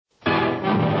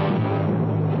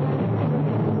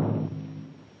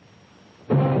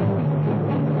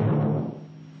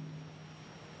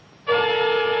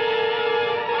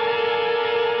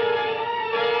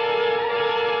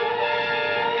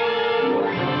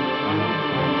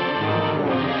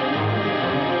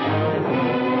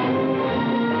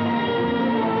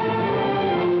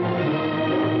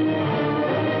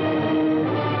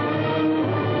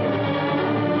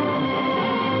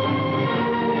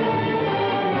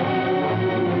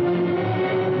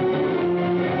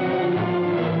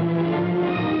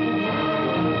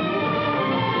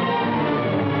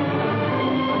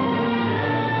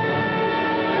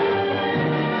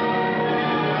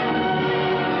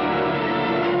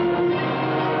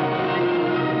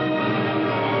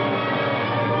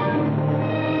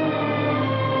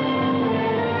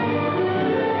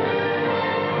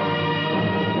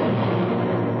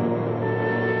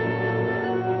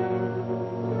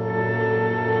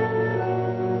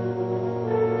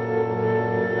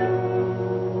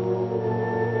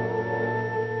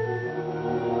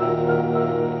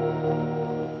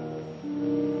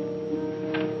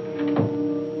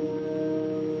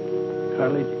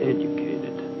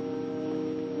educated.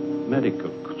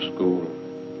 Medical school.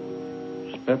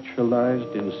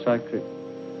 Specialized in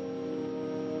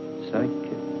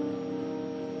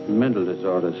mental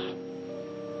disorders.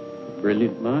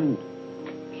 Brilliant mind.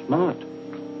 Smart.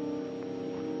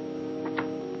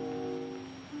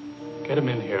 Get him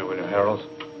in here, will you, Harold?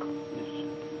 Yes.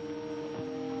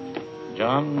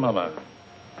 John Muller,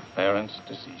 parents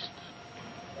deceased.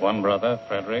 One brother,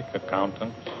 Frederick,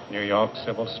 accountant, New York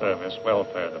Civil Service,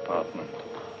 Welfare Department.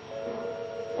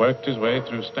 Worked his way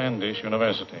through Standish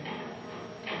University.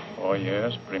 4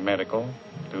 years pre-medical,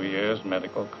 2 years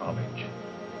medical college.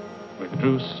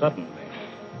 Withdrew suddenly.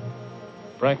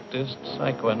 Practiced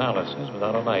psychoanalysis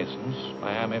without a license,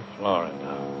 Miami,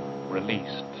 Florida.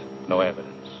 Released, no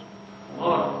evidence.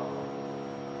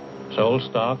 Sold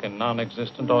stock in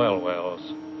non-existent oil wells,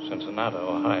 Cincinnati,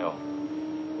 Ohio.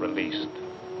 Released.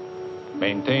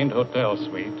 Maintained hotel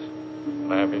suite,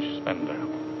 lavish spender.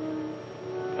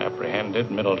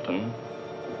 Apprehended Middleton,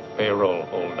 payroll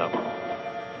holdup.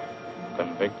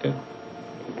 Convicted,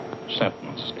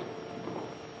 sentenced.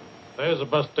 There's a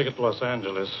bus ticket to Los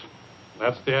Angeles.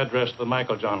 That's the address of the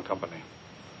Michael John Company.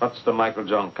 What's the Michael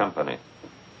John Company?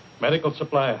 Medical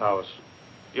supply house.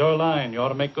 Your line, you ought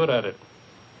to make good at it.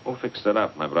 Who fixed it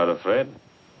up, my brother Fred?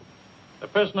 The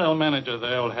personnel manager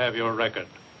there will have your record.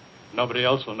 Nobody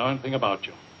else will know anything about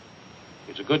you.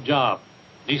 It's a good job,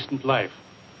 decent life.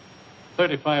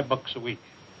 $35 a week.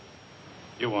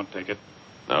 You won't take it.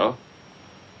 No?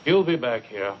 You'll be back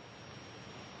here.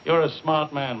 You're a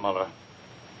smart man, Muller.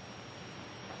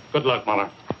 Good luck, Muller.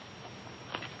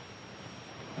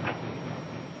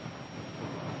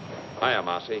 Hiya,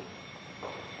 Marcy.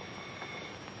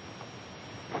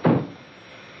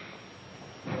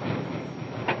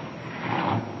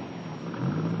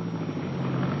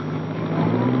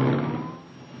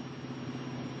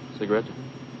 Cigarette?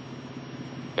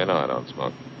 You know I don't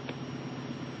smoke.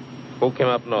 Who came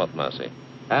up north, Marcy?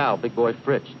 Al, big boy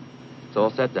Fritz. It's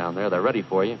all set down there. They're ready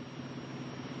for you.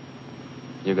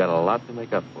 You got a lot to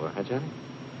make up for, huh, Johnny?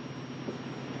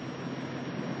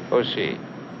 Who's she?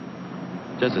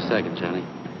 Just a second, Johnny.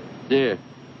 Dear,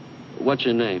 what's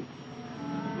your name?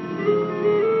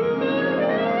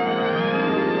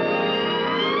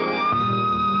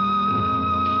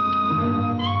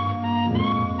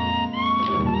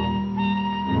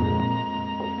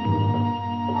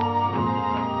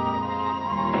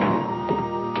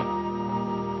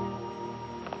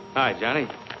 Hi, Johnny.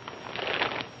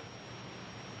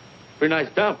 Pretty nice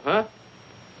dump, huh?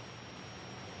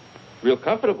 Real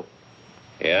comfortable.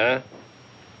 Yeah?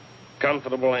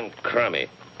 Comfortable and crummy.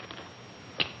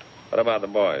 What about the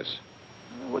boys?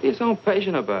 What are you so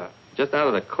impatient about? Just out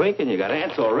of the clink and you got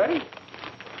ants already?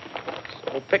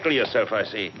 So pickle yourself, I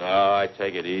see. No, I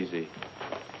take it easy.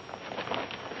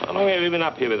 How long have you been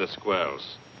up here with the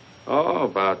squirrels? Oh,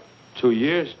 about 2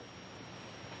 years.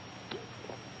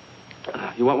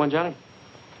 You want one, Johnny?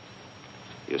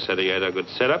 You said he had a good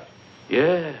setup?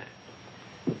 Yeah.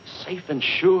 Safe and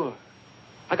sure.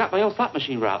 I got my own slot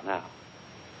machine route now.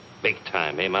 Big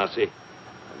time, eh, Marcy?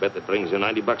 I bet that brings you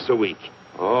 $90 a week.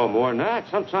 Oh, more than that.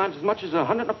 Sometimes as much as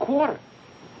 $125.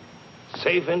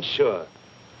 Safe and sure.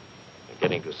 You're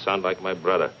getting to sound like my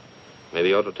brother. Maybe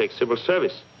you ought to take civil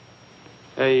service.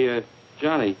 Hey,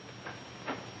 Johnny.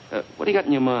 What do you got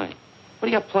in your mind? What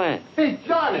do you got planned? Hey,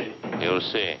 Johnny! You'll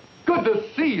see. Good to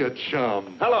see you,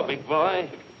 chum. Hello, big boy.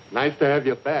 Nice to have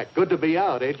you back. Good to be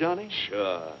out, eh, Johnny?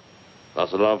 Sure.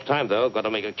 Lost a lot of time, though. Got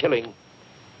to make a killing.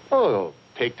 Oh,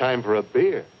 take time for a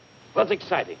beer. What's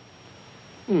exciting?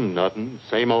 Nothing.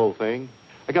 Same old thing.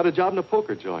 I got a job in a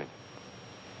poker joint.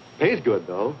 Pays good,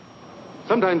 though.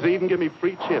 Sometimes they even give me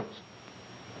free chips.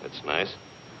 That's nice.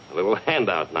 A little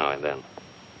handout now and then.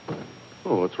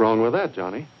 Oh, what's wrong with that,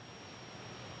 Johnny?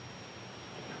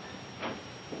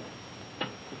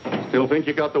 Still think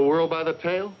you got the world by the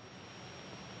tail?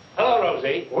 Hello,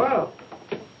 Rosie. Well,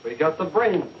 we got the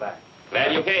brains back.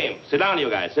 Glad you came. Sit down, you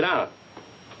guys. Sit down.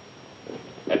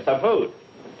 Have some food.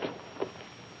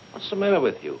 What's the matter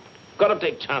with you? Got to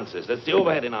take chances. That's the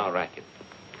overhead in our racket.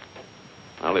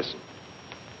 Now, listen.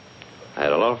 I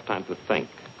had a lot of time to think.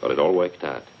 Got it all worked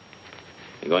out.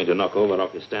 You're going to knock over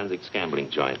off your Stanzig's gambling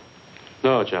joint.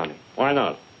 No, Johnny. Why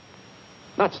not?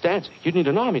 Not Stanzik. You'd need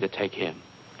an army to take him.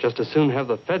 Just as soon have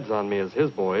the feds on me as his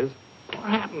boys. What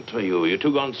happened to you? You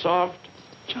two gone soft?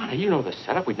 Johnny, you know the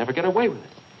setup. We'd never get away with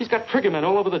it. He's got triggermen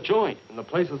all over the joint. And the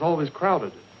place is always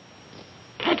crowded.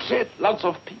 That's it. Lots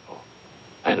of people.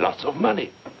 And lots of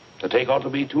money. The take ought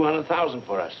to be $200,000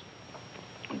 for us.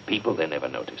 And people, they never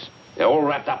notice. They're all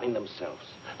wrapped up in themselves.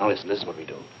 Now, listen, this is what we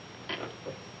do.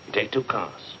 We take 2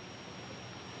 cars.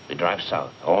 We drive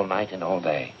south all night and all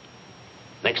day.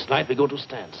 Next night, we go to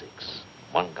stand 6.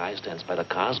 One guy stands by the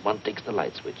cars, one takes the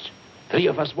light switch. 3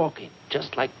 of us walk in,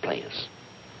 just like players.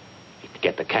 We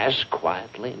get the cash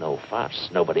quietly, no fuss.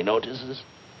 Nobody notices.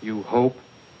 You hope?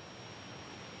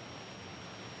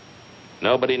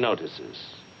 Nobody notices.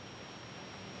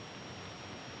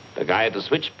 The guy at the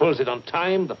switch pulls it on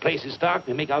time. The place is dark.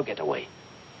 We make our getaway.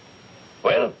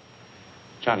 Well?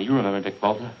 Johnny, you remember Dick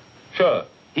Bolter? Sure.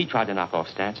 He tried to knock off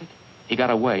Stancic. He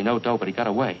got away. No dough, but he got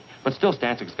away. But still,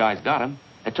 Stancic's guys got him.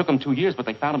 It took him 2 years, but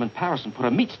they found him in Paris and put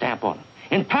a meat stamp on him.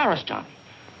 In Paris, Johnny.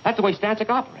 That's the way Stancic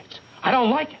operates. I don't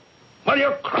like it. What are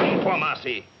you crying for,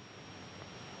 Marcy?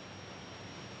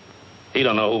 He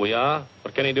don't know who we are.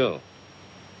 What can he do?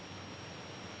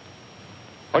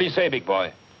 What do you say, big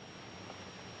boy?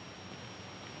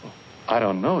 I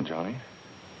don't know, Johnny.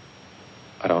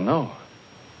 I don't know.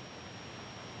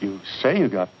 You say you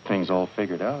got things all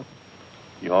figured out.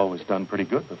 You always done pretty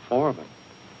good before, but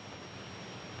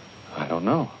I don't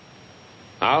know.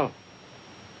 How?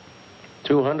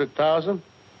 200,000?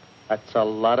 That's a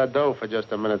lot of dough for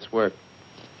just a minute's work.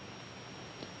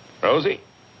 Rosie?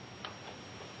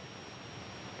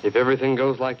 If everything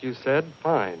goes like you said,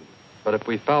 fine. But if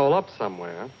we foul up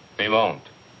somewhere... We won't.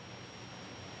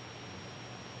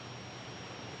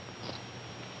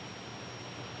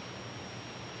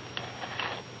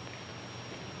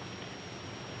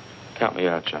 Count me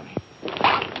out, Johnny.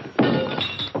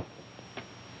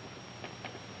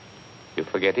 You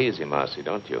forget easy, Marcy,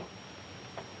 don't you?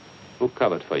 Who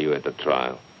covered for you at the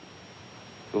trial?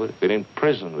 You would have been in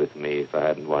prison with me if I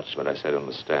hadn't watched what I said on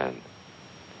the stand.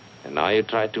 And now you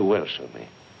tried to Welsh me.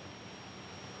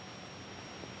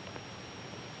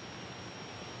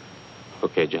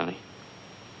 Okay, Johnny.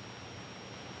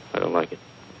 I don't like it,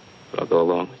 but I'll go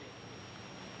along with you.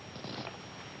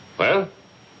 Well?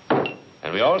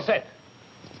 And we all set.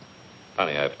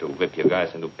 Honey, I have to whip you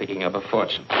guys into picking up a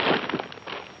fortune.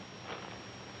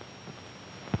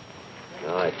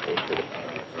 No, I tasted it.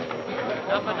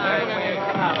 Number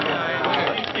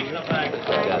 9. Take them back.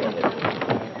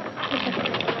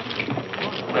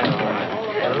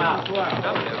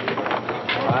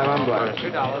 $500.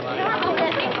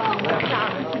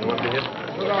 $2. You want to hit?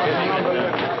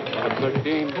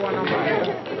 13.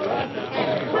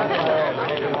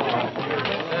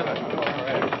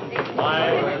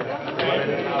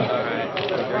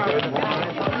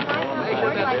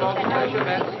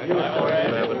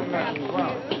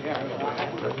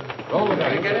 Roll with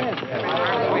that. Get in.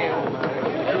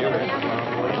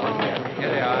 Here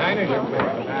they are. 9 is your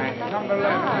four. 9. Number 11.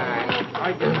 9.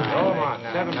 I get it. Roll them on.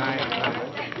 7.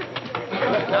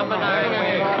 9. Number 9.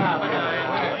 Number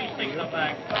 9. Please take them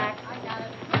back.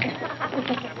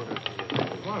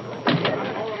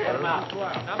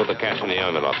 Put the cash in the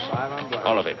envelopes.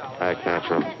 All of it. Back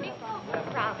natural.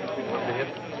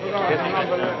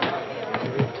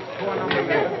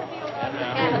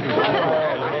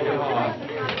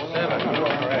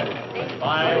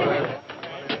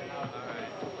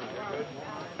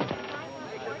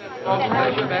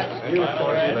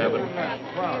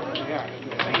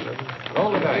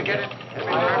 Roll it up. Get it.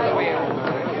 Turn the wheel.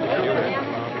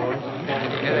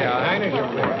 Here they are. 9 is your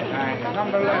four. 9.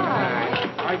 Number 11. 9.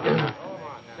 I get it.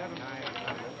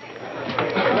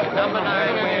 Number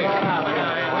 9. Number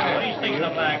 9. Please take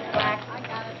them back.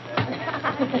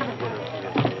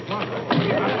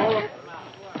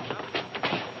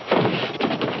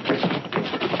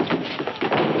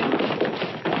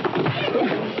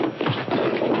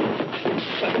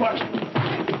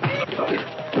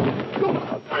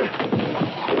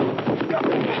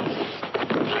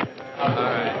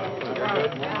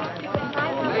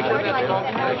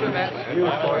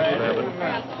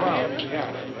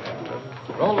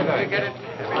 Roll it up. Get it.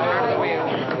 Turn the wheel.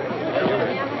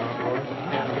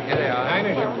 Here they are. 9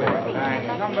 is your four.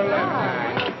 9. Number 11. 9.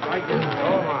 I get it.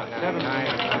 Roll them on. 7. 9.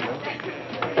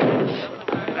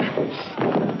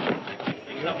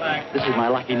 This is my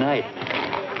lucky night.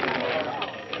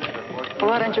 Well,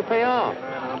 why don't you pay off?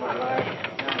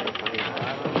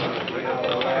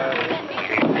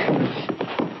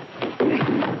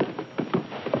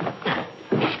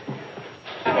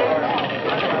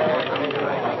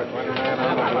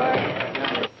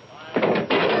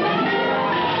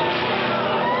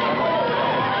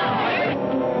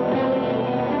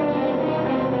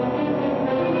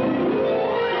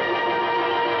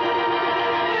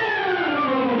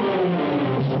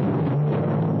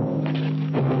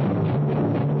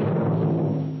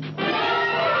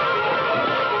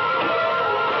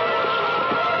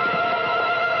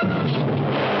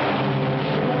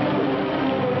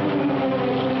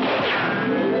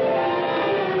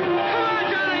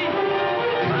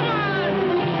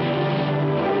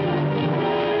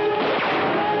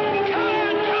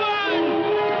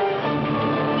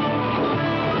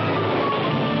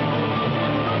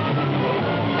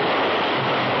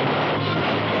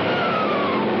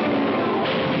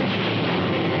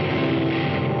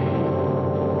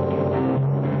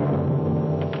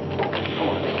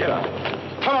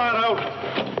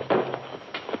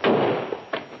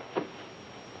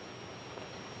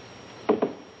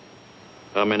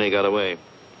 How many got away?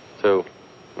 2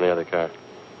 in the other car.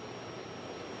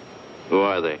 Who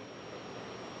are they?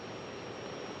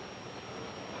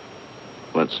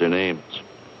 What's their names?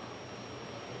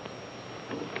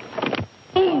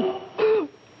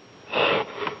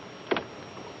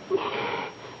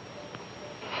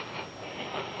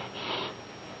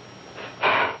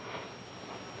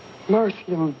 Marcy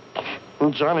and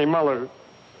Johnny Muller.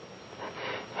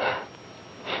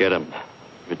 Get them.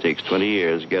 If it takes 20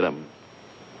 years, get them.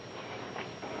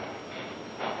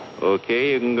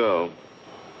 Okay, you can go.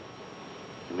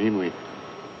 You mean we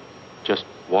just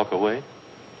walk away?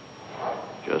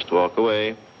 Just walk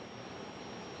away.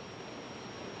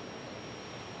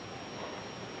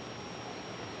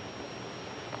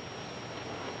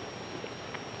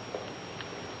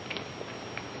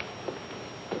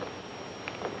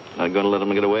 Not going to let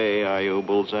them get away, are you,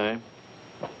 Bullseye? We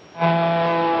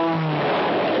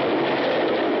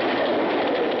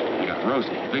got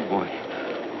Rosie, big boy.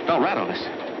 They'll rat on us.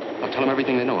 They'll tell them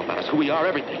everything they know about us, who we are,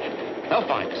 everything. They'll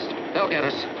find us. They'll get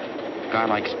us. A guy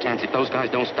like Stancic, those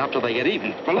guys don't stop till they get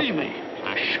even. Believe me.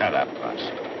 Now, shut up, Russ.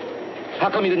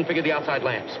 How come you didn't figure the outside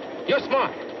lamps? You're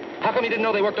smart. How come you didn't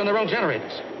know they worked on their own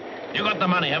generators? You got the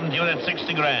money, haven't you? That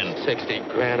 60 grand. 60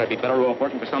 grand. I'd be better off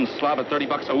working for some slob at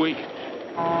 $30 a week.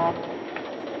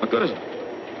 What good is it?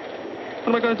 What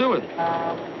am I going to do with it?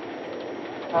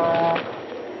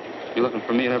 You're looking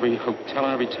for me in every hotel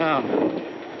in every town.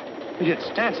 We hit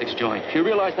Stancic's joint. You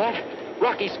realize that?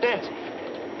 Rocky Stancic.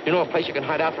 You know a place you can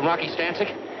hide out from Rocky Stancic?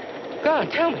 Go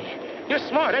on, tell me. You're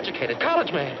smart, educated,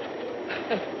 college man.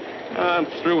 I'm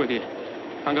through with you.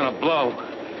 I'm going to blow.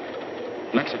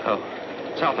 Mexico,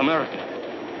 South America,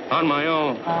 on my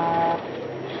own.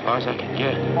 As far as I can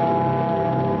get.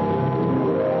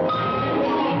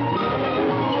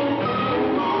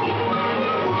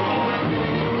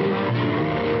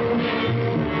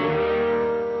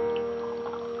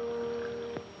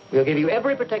 We'll give you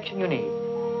every protection you need.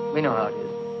 We know how it is.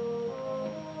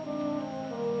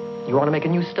 You want to make a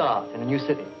new start in a new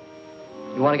city.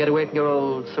 You want to get away from your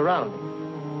old surroundings.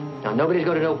 Now, nobody's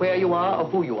going to know where you are or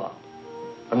who you are.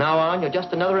 From now on, you're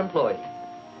just another employee.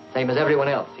 Same as everyone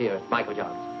else here at Michael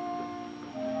John's.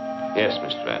 Yes,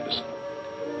 Mr. Anderson.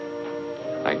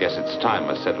 I guess it's time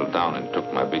I settled down and took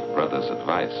my big brother's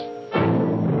advice.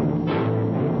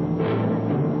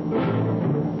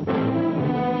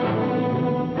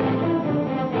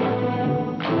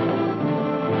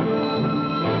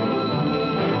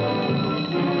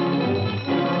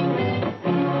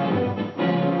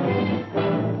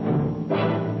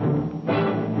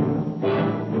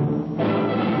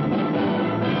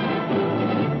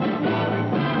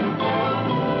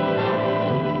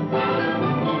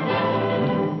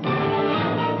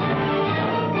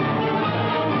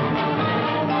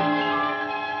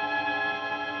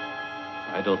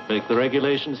 I don't make the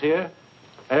regulations here.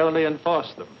 I only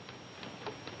enforce them.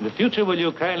 In the future, will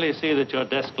you kindly see that your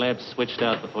desk lamp's switched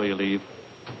out before you leave?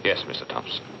 Yes, Mr.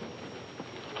 Thompson.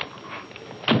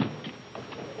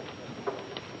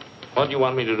 What do you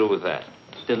want me to do with that?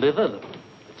 Deliver them.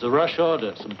 It's a rush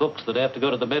order. Some books that have to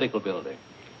go to the medical building.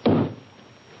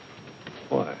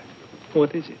 Why?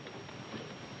 What is it?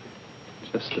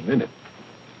 Just a minute.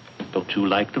 Don't you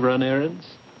like to run errands?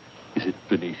 Is it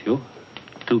beneath you?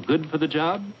 Too good for the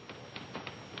job?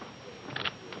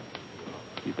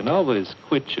 You can always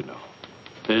quit, you know.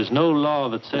 There's no law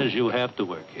that says you have to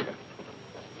work here.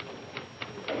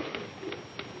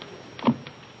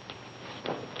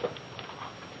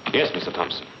 Yes, Mr.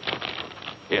 Thompson.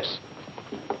 Yes.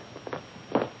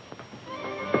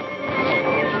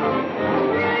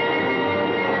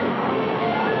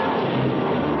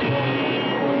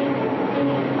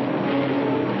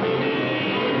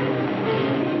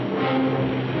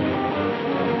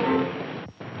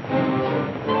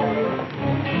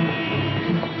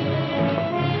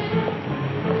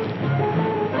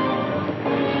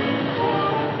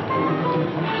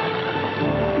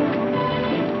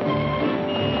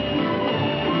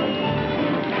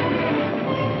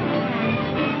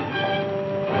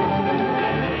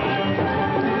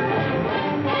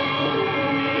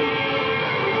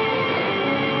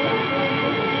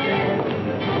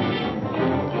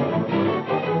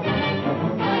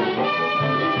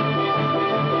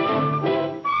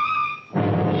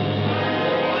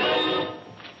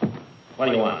 What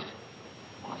do you want?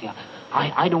 Well, yeah,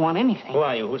 I don't want anything. Who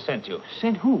are you? Who sent you?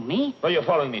 Sent who, me? What are you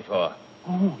following me for?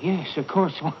 Oh, yes, of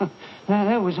course. Well,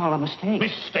 that was all a mistake.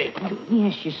 Mistake?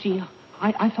 Yes, you see,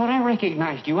 I thought I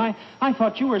recognized you. I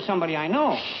thought you were somebody I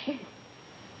know.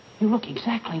 You look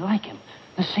exactly like him.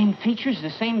 The same features, the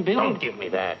same build. Don't give me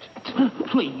that.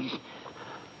 Please.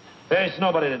 There's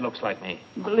nobody that looks like me.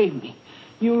 Believe me,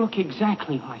 You look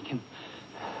exactly like him.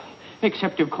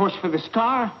 Except, of course, for the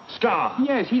scar. Scar?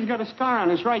 Yes, he's got a scar on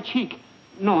his right cheek.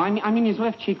 No, I mean his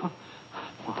left cheek. Well,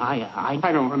 I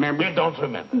don't remember. You don't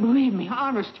remember? Believe me,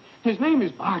 honest. His name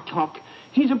is Bartok.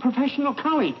 He's a professional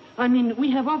colleague. I mean,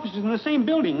 we have offices in the same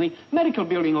building, the medical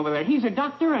building over there. He's a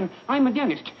doctor, and I'm a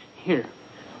dentist. Here.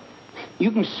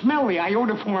 You can smell the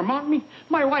iodoform on me.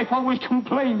 My wife always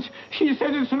complains. She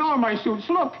says it's in all my suits.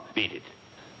 Look. Beat it.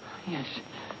 Yes.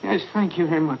 Yes, thank you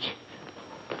very much.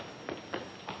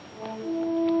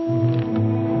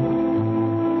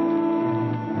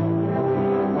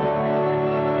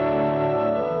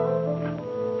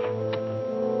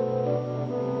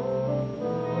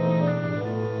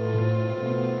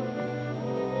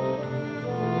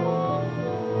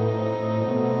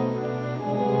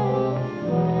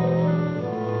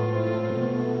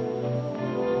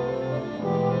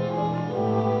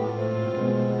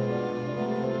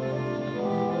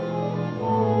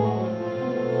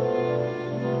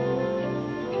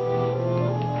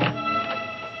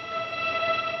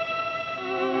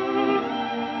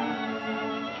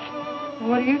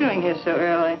 What are you doing here so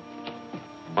early?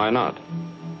 Why not?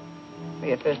 Well,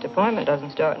 your first appointment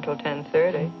doesn't start until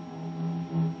 10:30.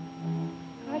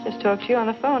 I just talked to you on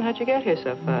the phone. How'd you get here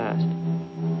so fast?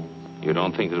 You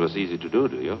don't think it was easy to do,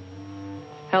 do you?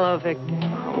 Hello, Victor.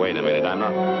 Wait a minute, I'm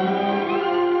not...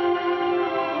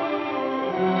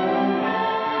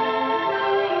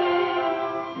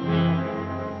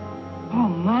 Oh,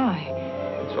 my.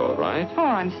 It's all right. Oh,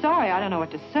 I'm sorry. I don't know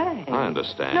what to say. I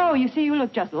understand. No, you see, you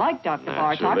look just like Dr.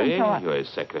 Bartok. Naturally, And so you're his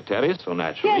secretary, so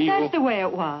naturally Yes, that's the way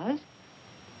it was.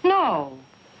 No.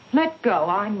 Let go.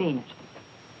 I mean it.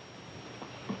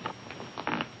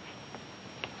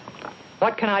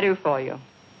 What can I do for you?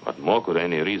 What more could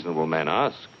any reasonable man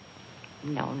ask?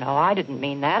 No, I didn't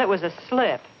mean that. It was a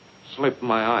slip. Slip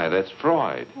my eye, that's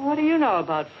Freud. What do you know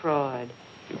about Freud?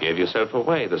 You gave yourself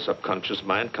away, the subconscious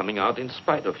mind coming out in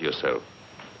spite of yourself.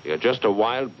 You're just a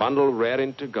wild bundle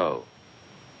raring to go.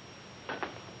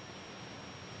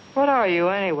 What are you,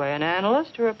 anyway, an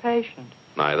analyst or a patient?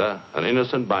 Neither. An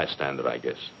innocent bystander, I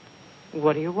guess.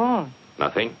 What do you want?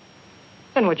 Nothing.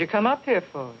 Then what'd you come up here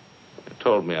for? You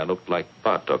told me I looked like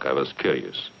Bartok. I was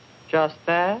curious. Just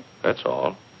that? That's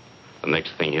all. The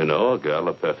next thing you know, a girl,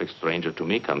 a perfect stranger to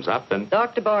me, comes up and...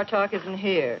 Dr. Bartok isn't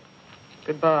here.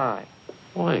 Goodbye.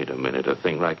 Wait a minute. A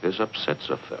thing like this upsets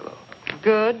a fellow.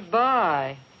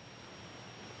 Goodbye.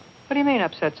 What do you mean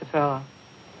upsets a fellow?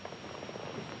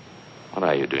 What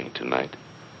are you doing tonight?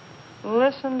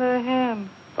 Listen to him.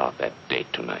 About that date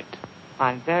tonight.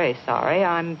 I'm very sorry.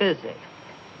 I'm busy.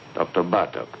 Dr.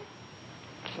 Bartok.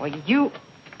 Well, you...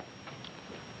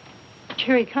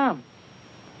 Here he comes.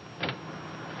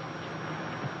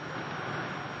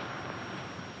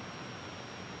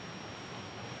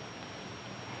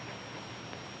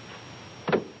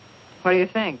 What do you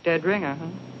think? Dead ringer, huh?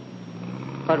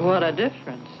 But what a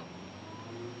difference.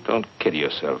 Don't kid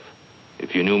yourself.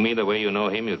 If you knew me the way you know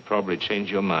him, you'd probably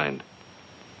change your mind.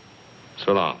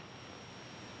 So long.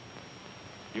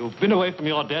 You've been away from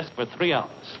your desk for 3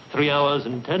 hours. 3 hours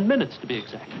and 10 minutes, to be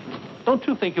exact. Don't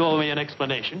you think you owe me an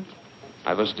explanation?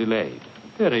 I was delayed.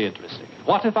 Very interesting.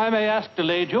 What, if I may ask,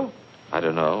 delayed you? I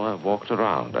don't know. I walked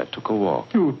around. I took a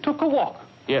walk. You took a walk?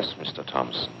 Yes, Mr.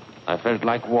 Thompson. I felt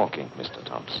like walking, Mr.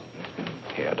 Thompson.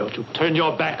 Here, don't you turn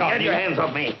your back on me. Get your hands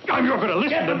off me. You're going to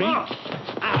listen to me.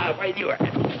 Wait, you...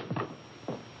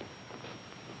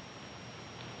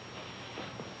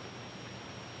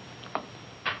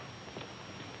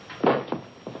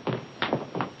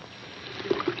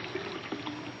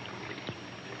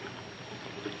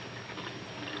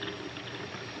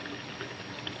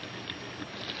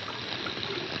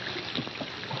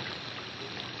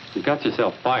 You got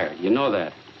yourself fired. You know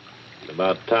that. It's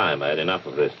about time. I had enough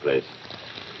of this place.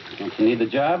 Don't you need the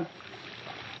job?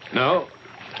 No.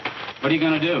 What are you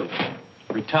going to do?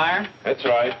 Retire? That's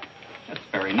right. That's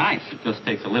very nice. It just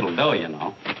takes a little dough, you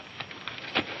know.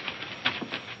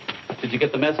 Did you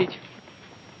get the message?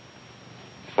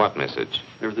 What message?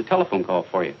 There was a telephone call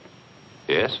for you.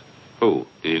 Yes? Who?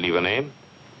 Did he leave a name?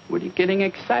 What are you getting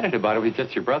excited about? It was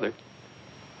just your brother.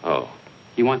 Oh.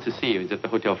 He wants to see you. He's at the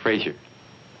Hotel Fraser.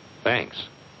 Thanks.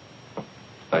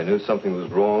 I knew something was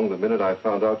wrong the minute I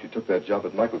found out you took that job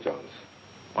at Michael John's.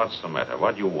 What's the matter?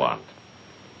 What do you want?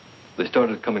 They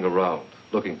started coming around,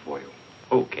 looking for you.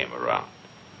 Who came around?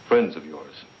 Friends of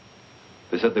yours.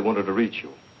 They said they wanted to reach you.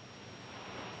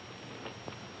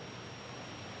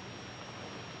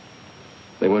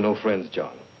 They were no friends,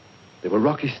 John. They were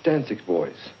Rocky Stanczyk's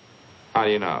boys. How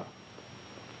do you know?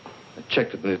 I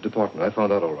checked it in his department. I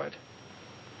found out all right.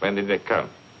 When did they come?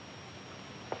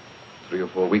 3 or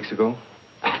 4 weeks ago.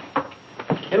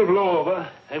 It'll blow over.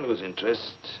 I'll lose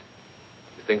interest.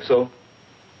 You think so?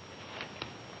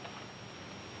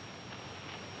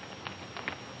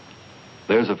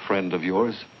 There's a friend of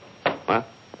yours. What?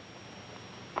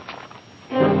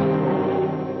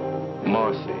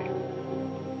 Marcy.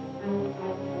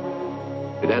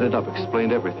 It added up,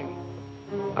 explained everything.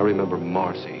 I remember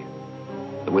Marcy.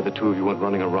 The way the two of you went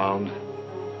running around.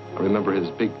 I remember his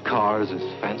big cars, his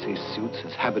fancy suits,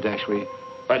 his haberdashery.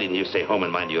 Why didn't you stay home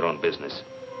and mind your own business?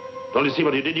 Don't you see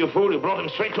what you did, you fool? You brought him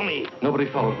straight to me. Nobody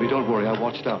followed me. Don't worry. I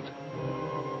watched out.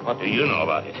 What do you know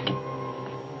about it?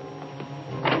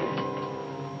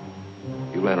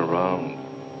 You ran around.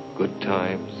 Good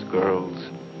times, girls.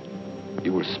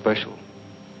 You were special.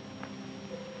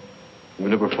 You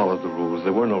never followed the rules.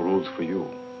 There were no rules for you.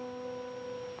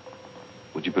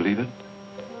 Would you believe it?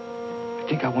 I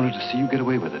think I wanted to see you get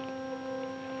away with it.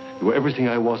 You were everything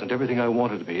I wasn't, everything I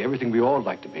wanted to be, everything we all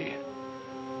like to be.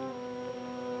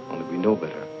 Only we know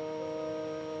better.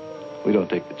 We don't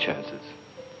take the chances.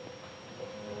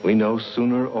 We know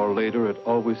sooner or later it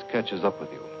always catches up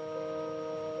with you.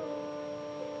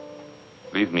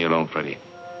 Leave me alone, Freddie.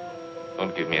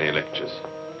 Don't give me any lectures.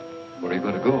 Where are you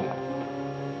going to go?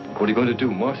 What are you going to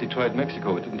do? Marcy tried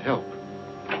Mexico. It didn't help.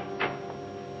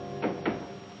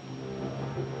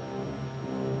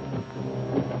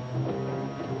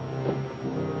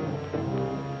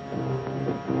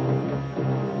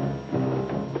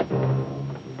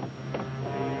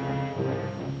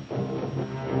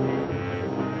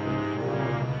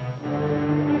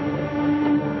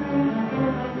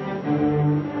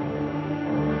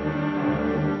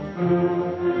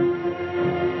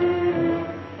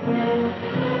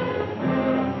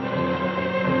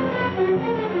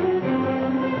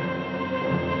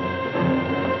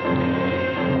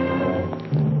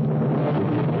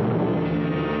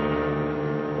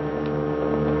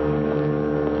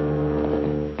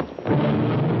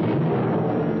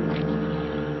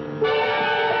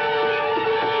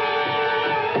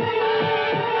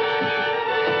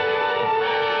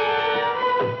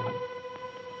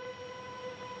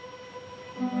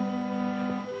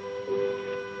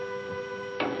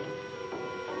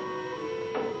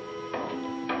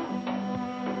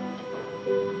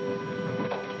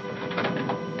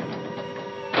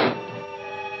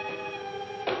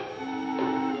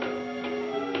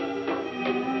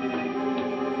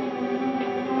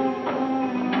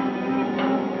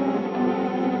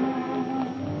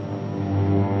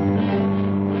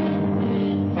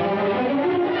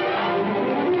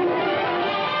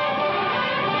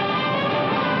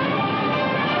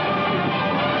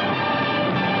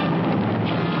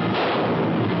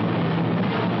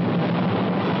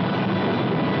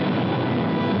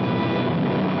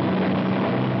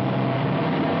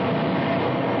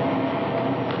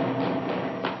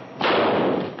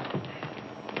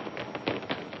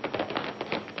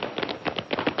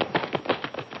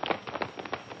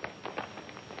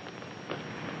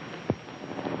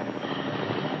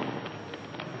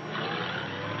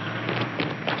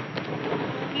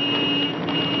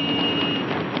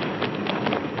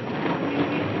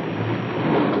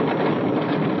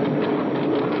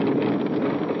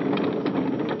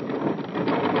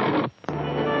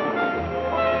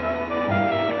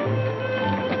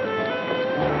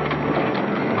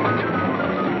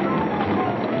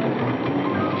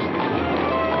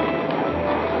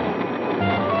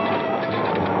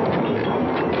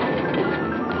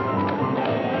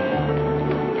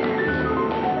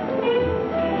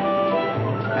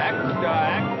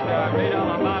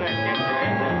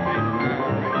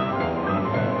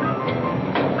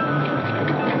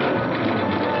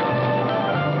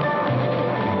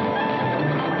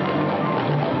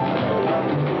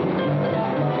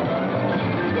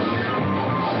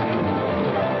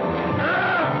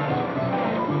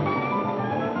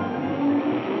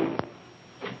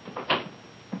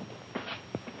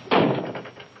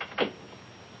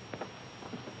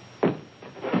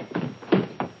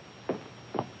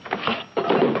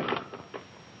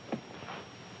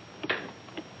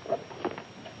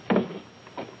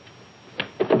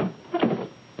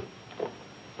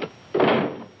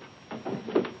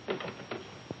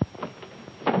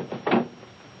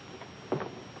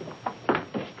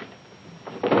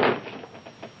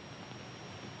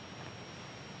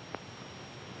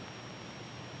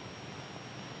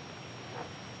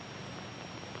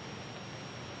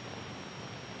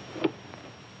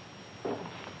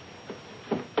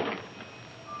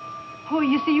 Oh,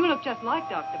 you see, you look just like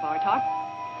Dr. Bartok.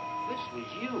 This was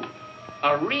you.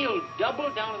 A real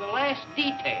double down to the last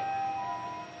detail.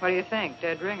 What do you think?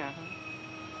 Dead ringer,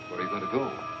 huh? Where are you going to go?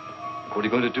 What are you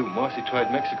going to do? Marcy tried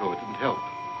Mexico. It didn't help.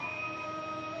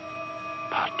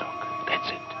 Bart.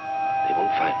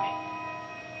 find me.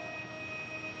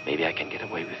 Maybe I can get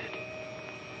away with it.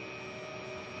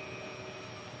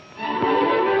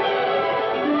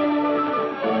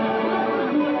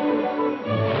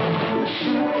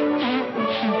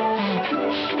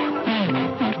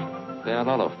 There are a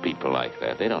lot of people like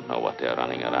that. They don't know what they're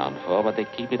running around for, but they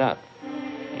keep it up.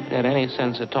 If they had any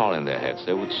sense at all in their heads,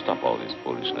 they would stop all this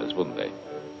foolishness, wouldn't they?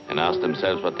 And ask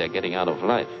themselves what they're getting out of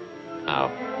life. Now,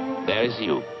 there's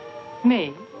you.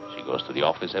 Me? She goes to the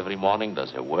office every morning,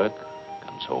 does her work,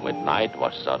 comes home at night,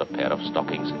 washes out a pair of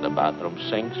stockings in the bathroom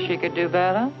sink. She could do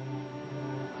better?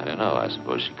 I don't know. I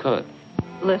suppose she could.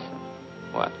 Listen.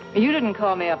 What? You didn't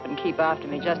call me up and keep after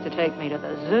me just to take me to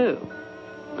the zoo.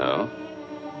 No?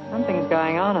 Something's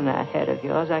going on in that head of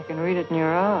yours. I can read it in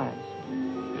your eyes.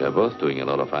 We're both doing a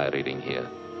lot of eye reading here.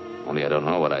 Only I don't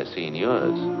know what I see in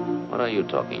yours. What are you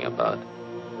talking about?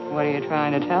 What are you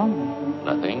trying to tell me?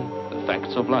 Nothing. The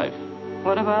facts of life.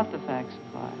 What about the facts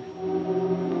of life?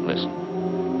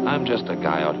 Listen, I'm just a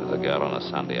guy out with a girl on a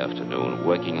Sunday afternoon,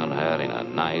 working on her in a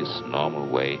nice, normal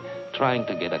way, trying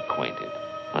to get acquainted.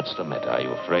 What's the matter? Are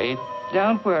you afraid?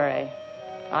 Don't worry.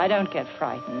 I don't get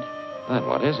frightened. Then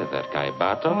what is it, that guy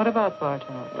Bartok? What about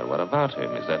Bartok? Well, what about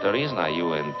him? Is that the reason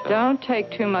you and... Don't take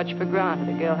too much for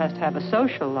granted. A girl has to have a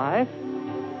social life.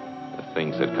 The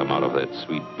things that come out of that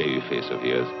sweet baby face of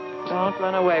yours. Don't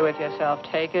run away with yourself.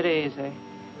 Take it easy.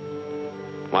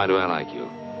 Why do I like you?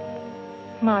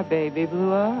 My baby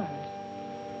blue eyes.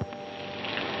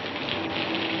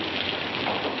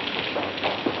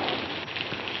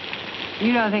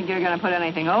 You don't think you're going to put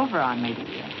anything over on me, do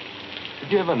you?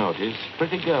 Did you ever notice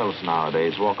pretty girls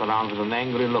nowadays walk around with an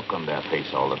angry look on their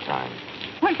face all the time?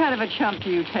 What kind of a chump do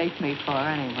you take me for,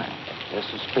 anyway? They're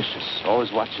suspicious,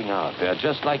 always watching out. They're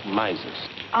just like misers.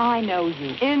 I know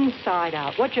you, inside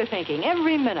out. What you're thinking,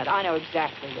 every minute. I know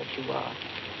exactly what you are.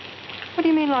 What do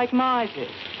you mean, like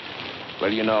misers?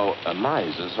 Well, you know, a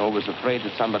miser's always afraid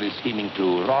that somebody's scheming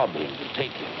to rob him, to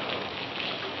take him.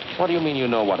 What do you mean you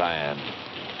know what I am?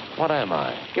 What am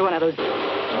I? You're one of those...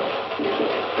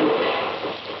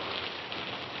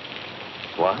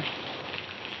 What?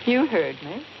 You heard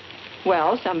me.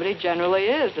 Well, somebody generally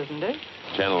is, isn't it?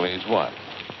 Generally is what?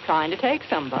 Trying to take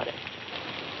somebody.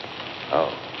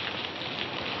 Oh.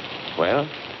 Well,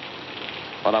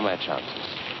 what are my chances?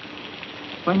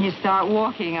 When you start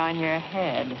walking on your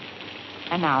head.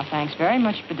 And now, thanks very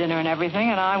much for dinner and everything,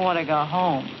 and I want to go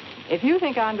home. If you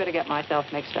think I'm going to get myself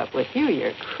mixed up with you,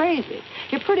 you're crazy.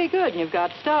 You're pretty good, and you've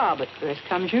got style, but first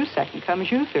comes you, second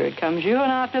comes you, third comes you, and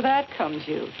after that comes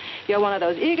you. You're one of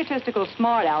those egotistical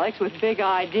smart Alecks with big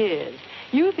ideas.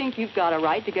 You think you've got a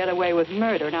right to get away with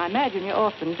murder, and I imagine you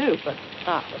often do, but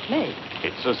not with me.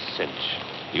 It's a cinch.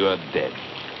 You're dead.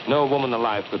 No woman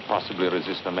alive could possibly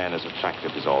resist a man as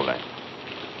attractive as all that.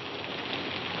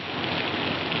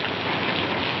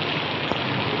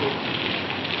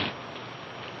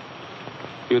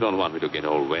 You don't want me to get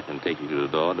all wet and take you to the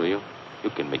door, do you? You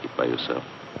can make it by yourself.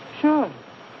 Sure.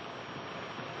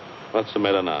 What's the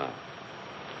matter now?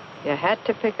 You had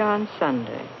to pick on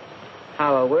Sunday.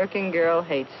 How a working girl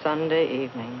hates Sunday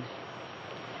evenings.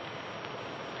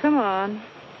 Come on.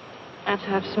 Let's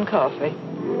have some coffee.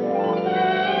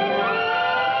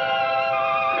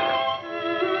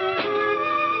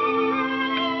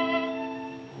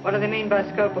 What do they mean by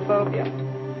scopophobia?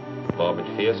 Morbid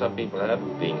fear some people have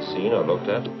of being seen or looked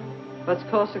at. What's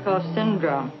Korsakoff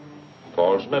syndrome?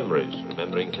 False memories,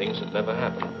 remembering things that never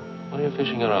happened. What are you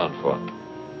fishing around for?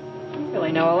 You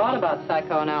really know a lot about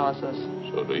psychoanalysis.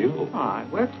 So do you. Oh, I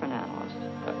work for an analyst.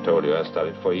 I told you I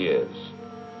studied for years.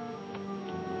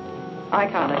 I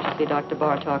can't let you see Dr.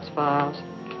 Bartok's files.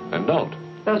 And don't.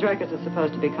 Those records are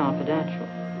supposed to be confidential.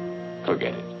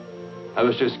 Forget it. I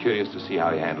was just curious to see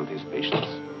how he handled his patients.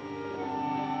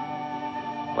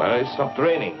 Well, it stopped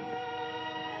raining.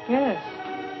 Yes.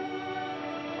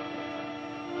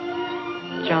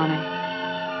 Johnny.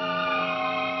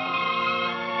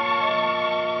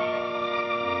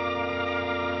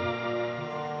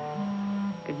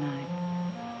 Good night.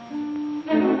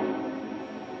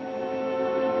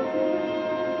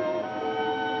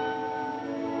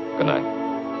 Good night.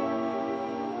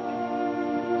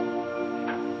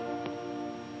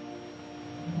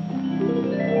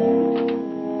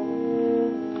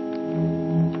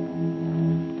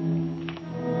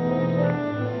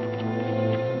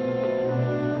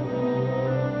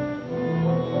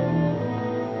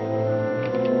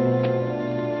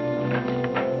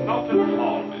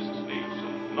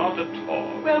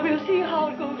 Well, we'll see how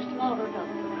it goes tomorrow,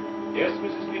 Doctor. Yes,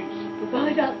 Mrs. Leaps.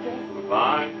 Goodbye, Doctor.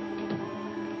 Goodbye.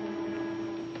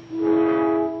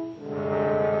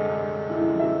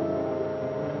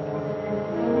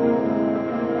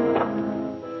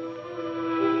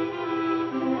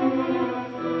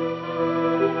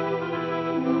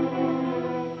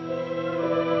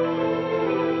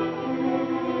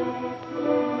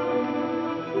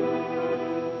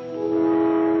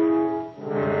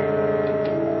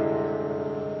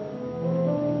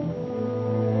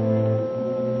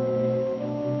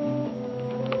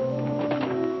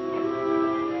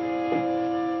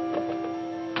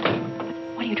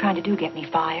 trying to do, get me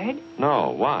fired?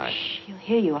 No, why? Shh, he'll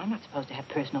hear you. I'm not supposed to have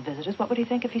personal visitors. What would he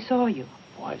think if he saw you?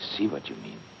 Oh, I see what you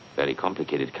mean. Very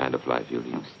complicated kind of life you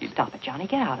lead. Oh, stop it, Johnny.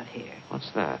 Get out of here.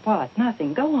 What's that? What?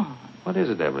 Nothing. Go on. What is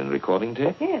it, Evelyn? Recording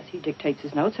tape? Yes, he dictates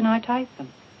his notes and I type them.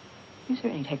 You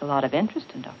certainly take a lot of interest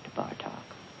in Dr. Bartok.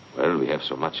 Well, we have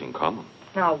so much in common.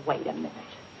 Now, wait a minute.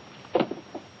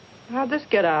 How'd this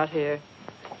get out here?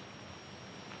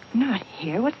 Not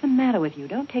here. What's the matter with you?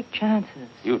 Don't take chances.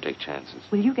 You take chances.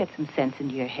 Will you get some sense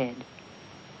into your head?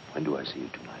 When do I see you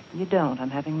tonight? You don't. I'm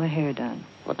having my hair done.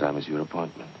 What time is your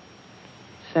appointment?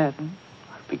 7.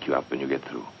 I'll pick you up when you get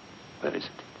through. Where is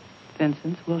it?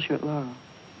 Vincent's, Wilshire at Laurel.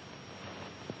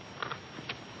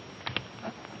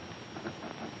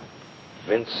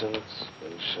 Vincent's,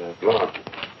 Wilshire, Laurel.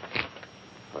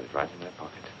 Got it right in my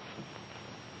pocket.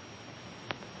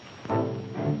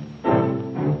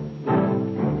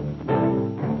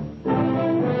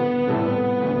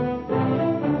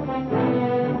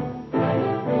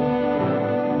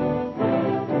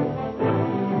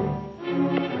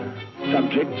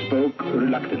 Subject spoke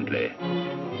reluctantly.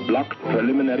 Blocked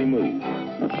preliminary move.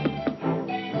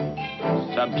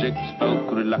 Subject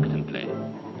spoke reluctantly.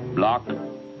 Block.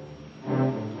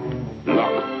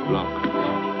 Block. Block.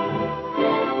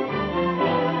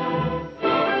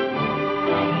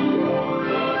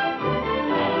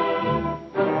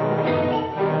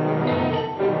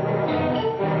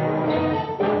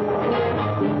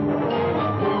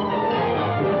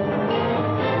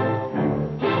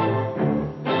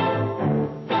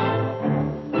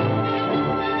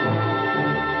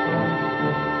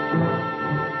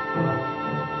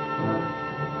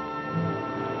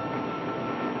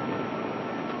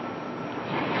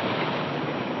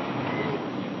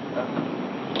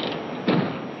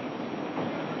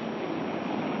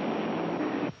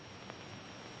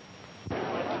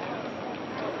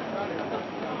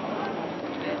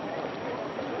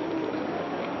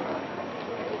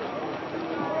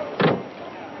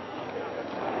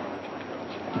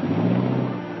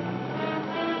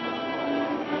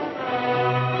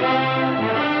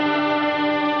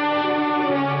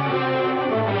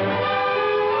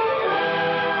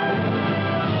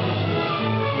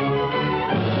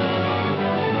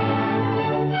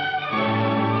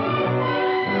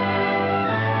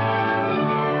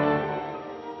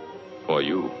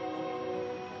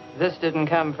 This didn't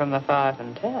come from the 5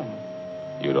 and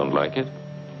 10. You don't like it?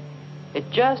 It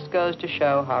just goes to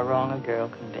show how wrong a girl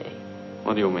can be.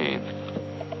 What do you mean?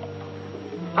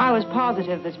 I was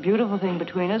positive this beautiful thing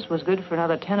between us was good for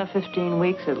another 10 or 15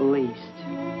 weeks at least.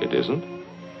 It isn't?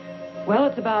 Well,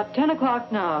 it's about 10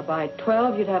 o'clock now. By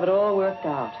 12, you'd have it all worked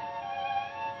out.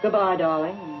 Goodbye,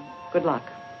 darling, and good luck.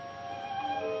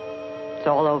 It's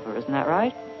all over, isn't that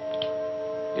right?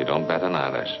 You don't bat an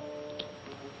eyelash.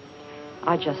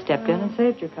 I just stepped in and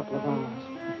saved you a couple of hours.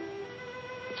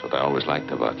 That's what I always liked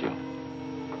about you.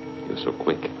 You're so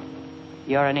quick.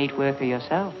 You're a neat worker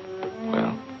yourself.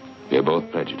 Well, we're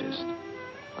both prejudiced.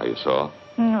 Are you sore?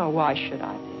 No, why should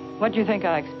I be? What do you think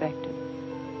I expected?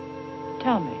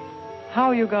 Tell me, how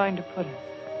are you going to put it?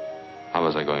 How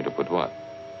was I going to put what?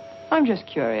 I'm just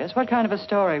curious. What kind of a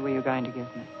story were you going to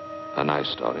give me? A nice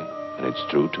story. And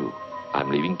it's true, too. I'm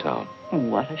leaving town.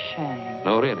 What a shame.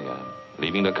 No, really, I'm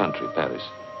leaving the country, Paris.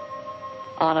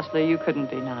 Honestly, you couldn't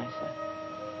be nicer.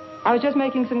 I was just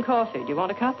making some coffee. Do you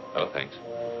want a cup? Oh, thanks.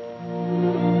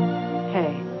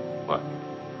 Hey. What?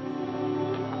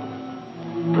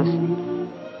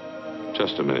 Listen.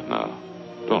 Just a minute now.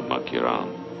 Don't monkey around.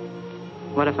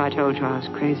 What if I told you I was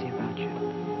crazy about you?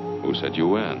 Who said you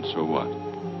weren't? So what?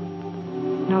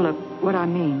 No, look, what I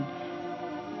mean,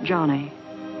 Johnny,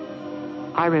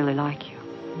 I really like you.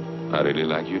 I really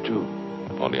like you, too.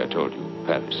 Only I told you,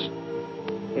 Paris.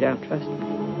 You don't trust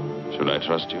me? Should I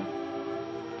trust you?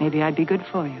 Maybe I'd be good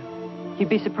for you. You'd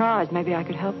be surprised. Maybe I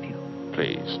could help you.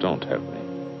 Please, don't help me.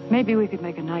 Maybe we could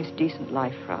make a nice, decent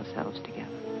life for ourselves together.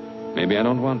 Maybe I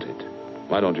don't want it.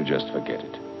 Why don't you just forget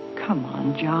it? Come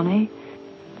on, Johnny.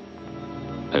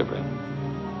 Evelyn.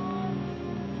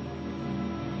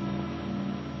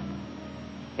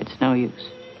 It's no use.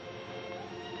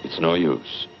 It's no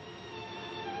use.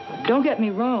 Don't get me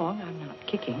wrong. I'm not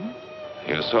kicking.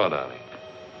 You're sore, darling.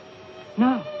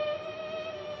 No.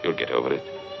 You'll get over it.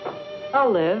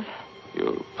 I'll live.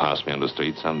 You'll pass me on the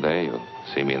street someday. You'll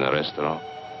see me in a restaurant.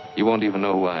 You won't even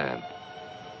know who I am.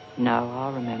 No,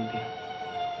 I'll remember you.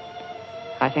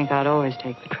 I think I'd always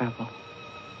take the trouble.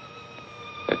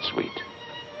 That's sweet.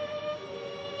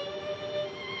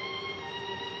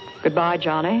 Goodbye,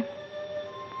 Johnny.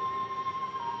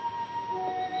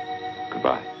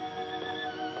 Goodbye.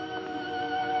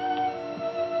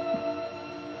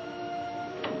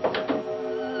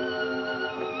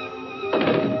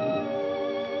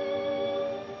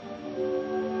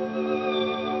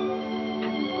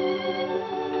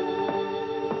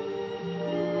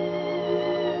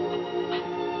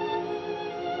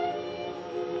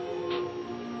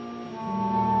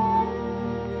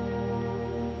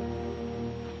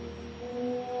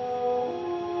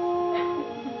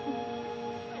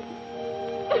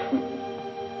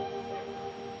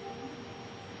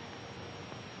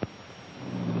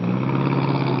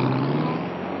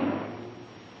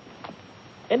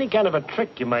 Any kind of a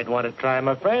trick you might want to try,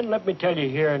 my friend, let me tell you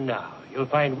here and now. You'll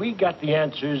find we got the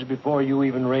answers before you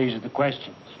even raise the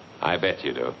questions. I bet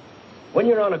you do. When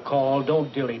you're on a call,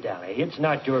 don't dilly-dally. It's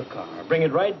not your car. Bring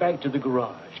it right back to the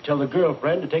garage. Tell the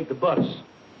girlfriend to take the bus.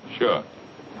 Sure.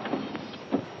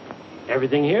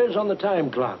 Everything here is on the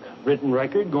time clock. Written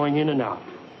record going in and out.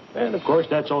 And, of course,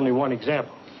 that's only one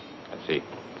example. I see.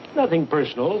 Nothing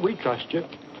personal. We trust you.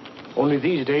 Only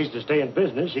these days, to stay in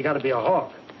business, you got to be a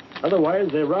hawk. Otherwise,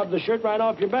 they rob the shirt right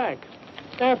off your back.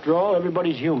 After all,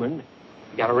 everybody's human.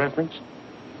 You got a reference?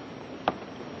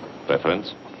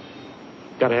 Reference?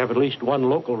 Got to have at least one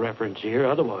local reference here,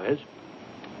 otherwise.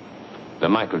 The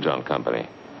Michael John Company.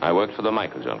 I worked for the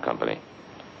Michael John Company.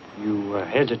 You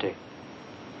hesitate.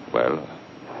 Well,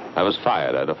 I was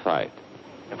fired at a fight.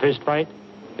 A fist fight?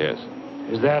 Yes.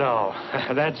 Is that all?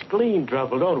 That's clean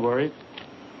trouble, don't worry.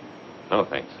 No,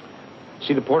 thanks.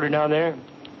 See the porter down there?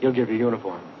 He'll give you a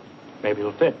uniform. Maybe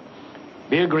it'll fit.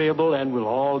 Be agreeable and we'll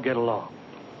all get along.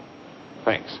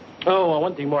 Thanks. Oh,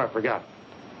 one thing more I forgot.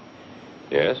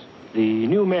 Yes? The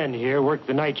new men here work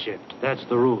the night shift. That's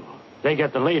the rule. They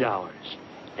get the late hours.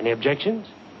 Any objections?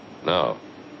 No.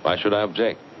 Why should I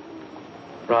object?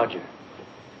 Roger.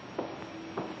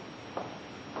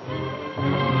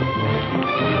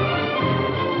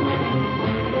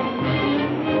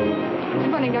 Good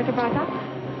morning, Dr. Bartok.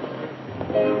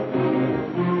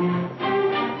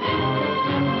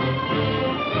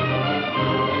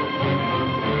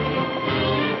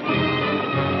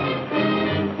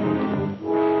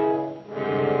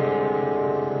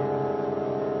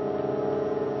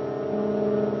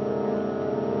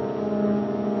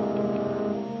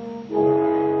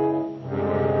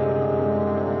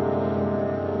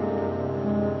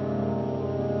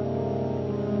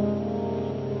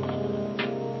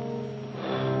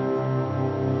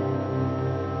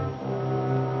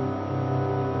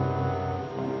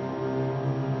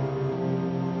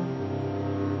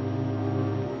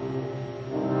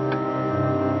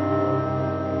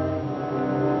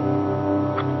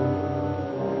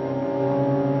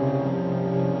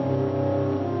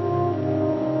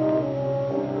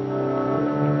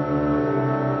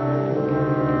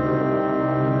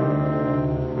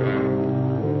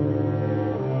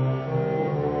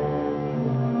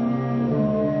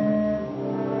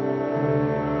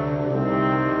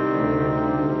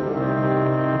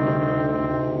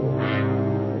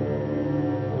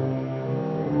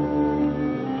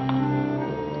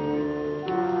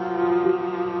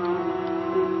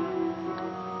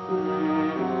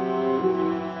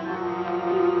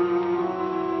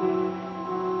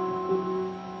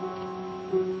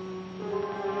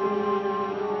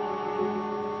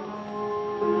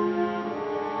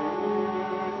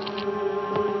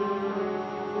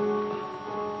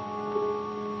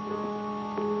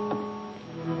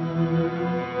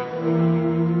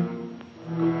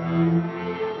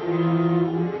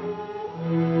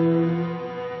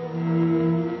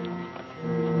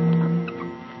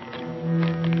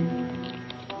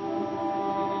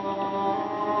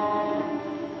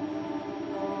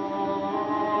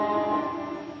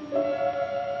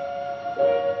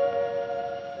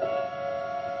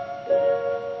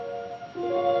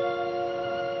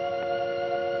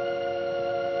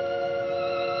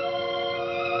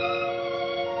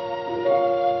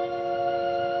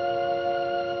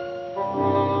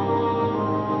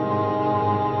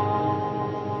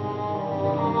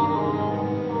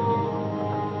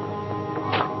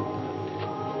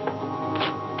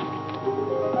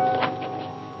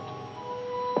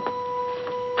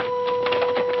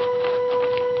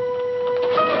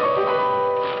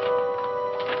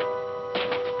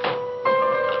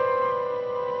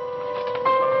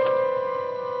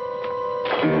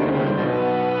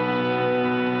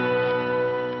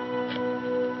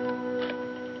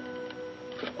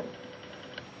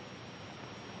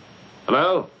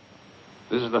 Hello?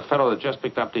 This is the fellow that just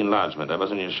picked up the enlargement. I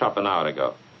was in your shop an hour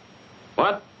ago.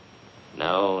 What?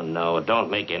 No,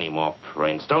 don't make any more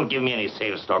prints. Don't give me any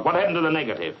sales talk. What happened to the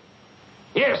negative?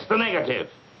 Yes, the negative.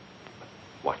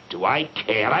 What do I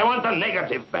care? I want the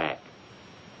negative back.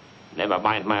 Never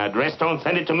mind my address. Don't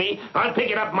send it to me. I'll pick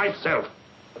it up myself.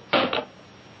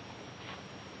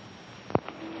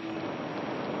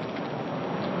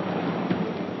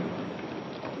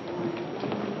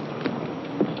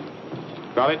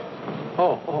 Got it?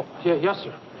 Yes,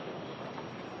 sir.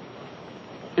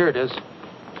 Here it is.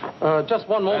 Just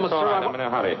one moment, That's all sir. right. I'm in a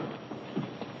hurry.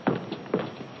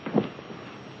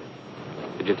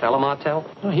 Did you tell him, Martel?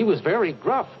 He was very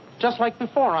gruff, just like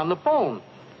before on the phone.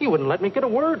 He wouldn't let me get a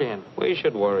word in. We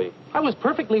should worry. I was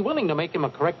perfectly willing to make him a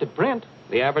corrected print.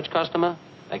 The average customer?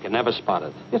 They can never spot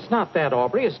it. It's not that,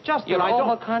 Aubrey. It's just You're that I don't...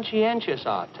 over-conscientious,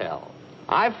 Artel.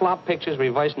 I've flopped pictures,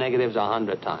 reverse negatives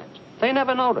 100 times. They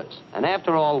never notice. And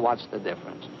after all, what's the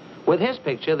difference? With his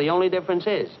picture, the only difference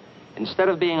is, instead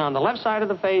of being on the left side of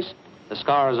the face, the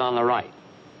scar is on the right.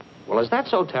 Well, is that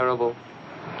so terrible?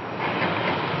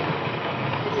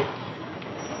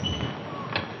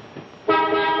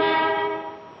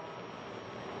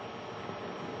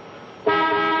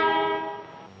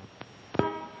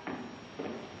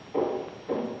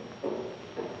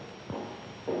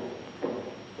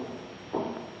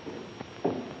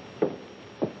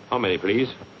 How many, please?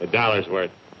 $1's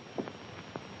worth.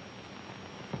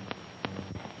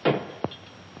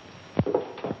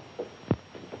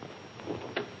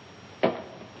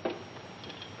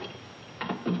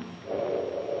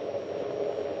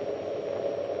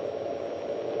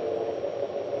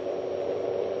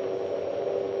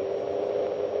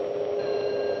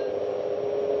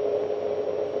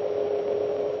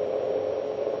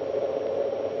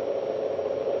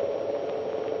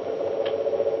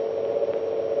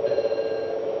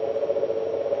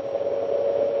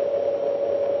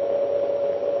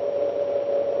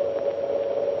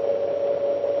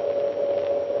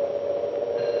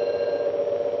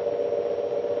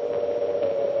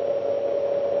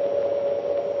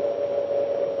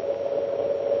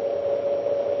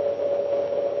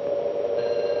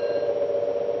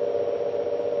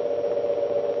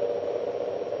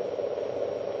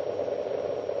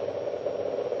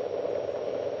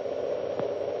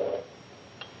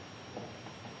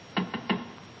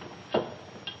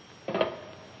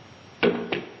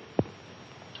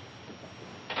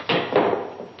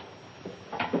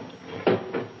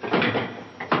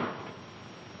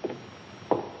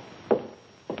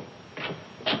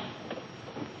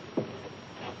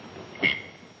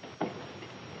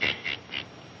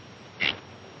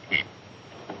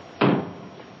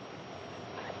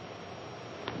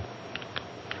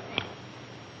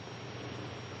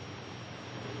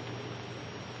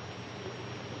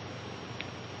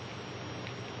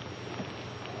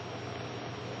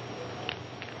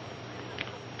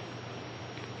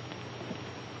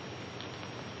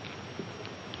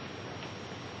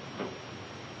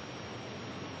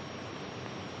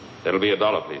 That'll be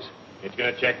 $1, please. It's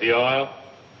going to check the oil?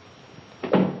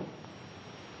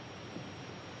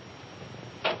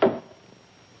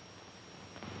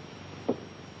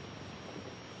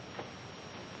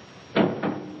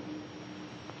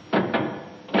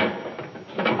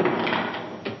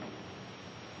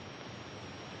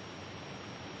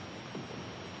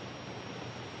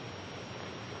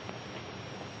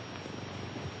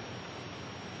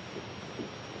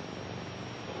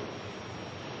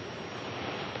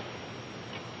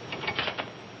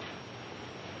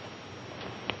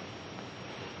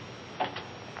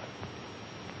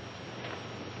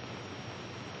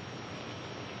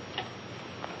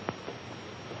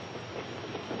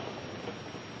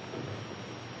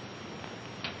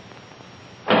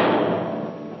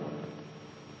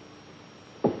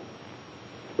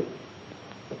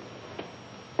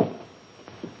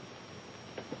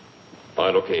 All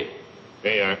right, okay.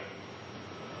 There you are.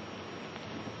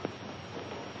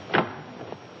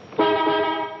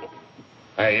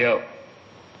 Hey, you.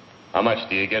 How much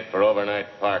do you get for overnight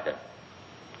parking?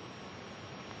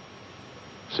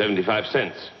 75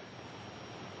 cents.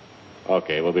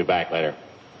 Okay, we'll be back later.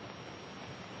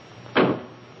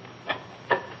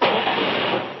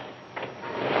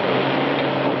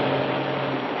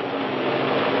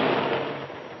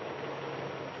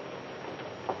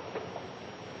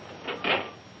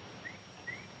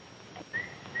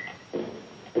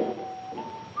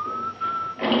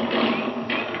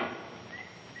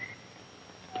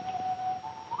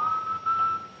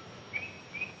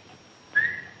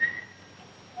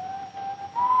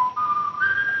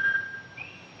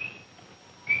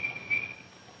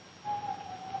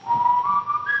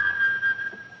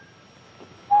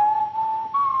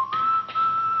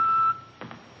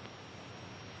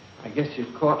 I guess you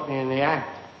caught me in the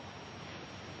act.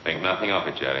 Think nothing of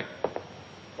it, Jerry.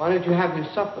 Why did you have your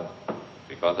supper?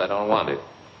 Because I don't want it.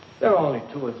 There are only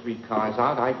 2 or 3 cars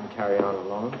out. I can carry on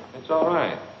alone. It's all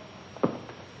right.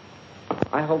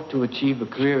 I hope to achieve a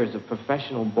career as a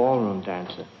professional ballroom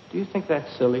dancer. Do you think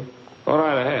that's silly? Go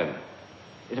right ahead.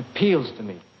 It appeals to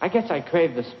me. I guess I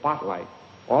crave the spotlight.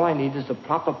 All I need is a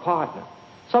proper partner.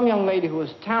 Some young lady who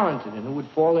is talented and who would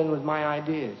fall in with my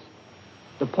ideas.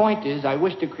 The point is, I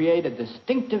wish to create a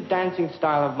distinctive dancing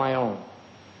style of my own.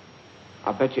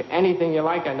 I'll bet you anything you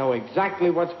like I know exactly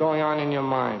what's going on in your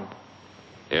mind.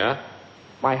 Yeah?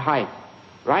 My height,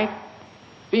 right?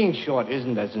 Being short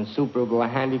isn't as insuperable a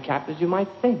handicap as you might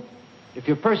think. If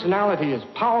your personality is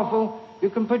powerful, you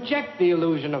can project the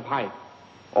illusion of height.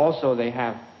 Also, they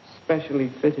have specially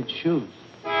fitted shoes.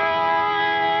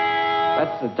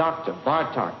 That's the doctor,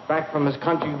 Bartok, back from his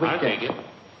country weekend. I'll take it.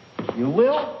 You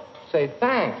will? Say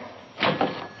thanks.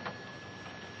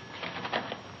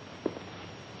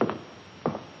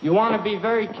 You want to be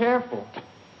very careful.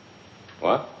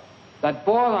 What? That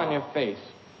boil on your face,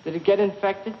 did it get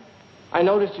infected? I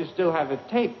noticed you still have it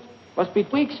taped. Must be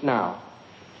weeks now.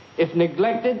 If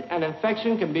neglected, an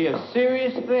infection can be a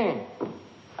serious thing.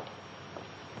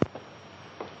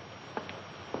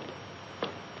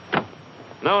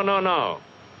 No, no, no.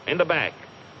 In the back.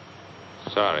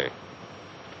 Sorry.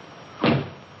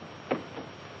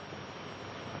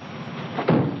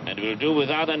 And we'll do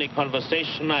without any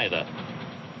conversation either.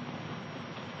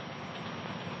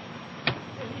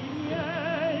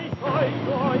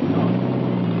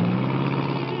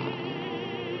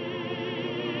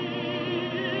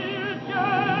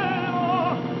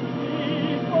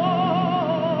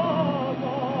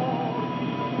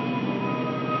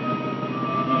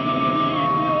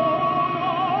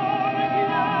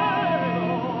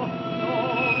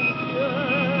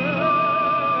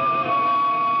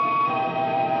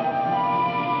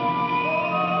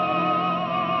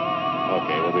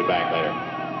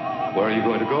 Where are you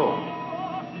going to go?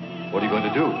 What are you going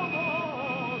to do?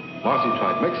 Marcy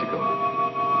tried Mexico.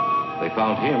 They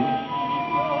found him.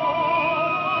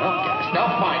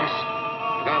 They'll find us.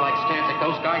 A guy like Stancic,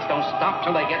 those guys don't stop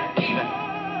till they get even.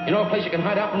 You know a place you can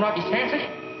hide out from Rocky Stancic?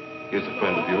 Here's a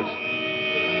friend of yours.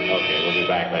 Okay, we'll be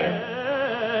back later.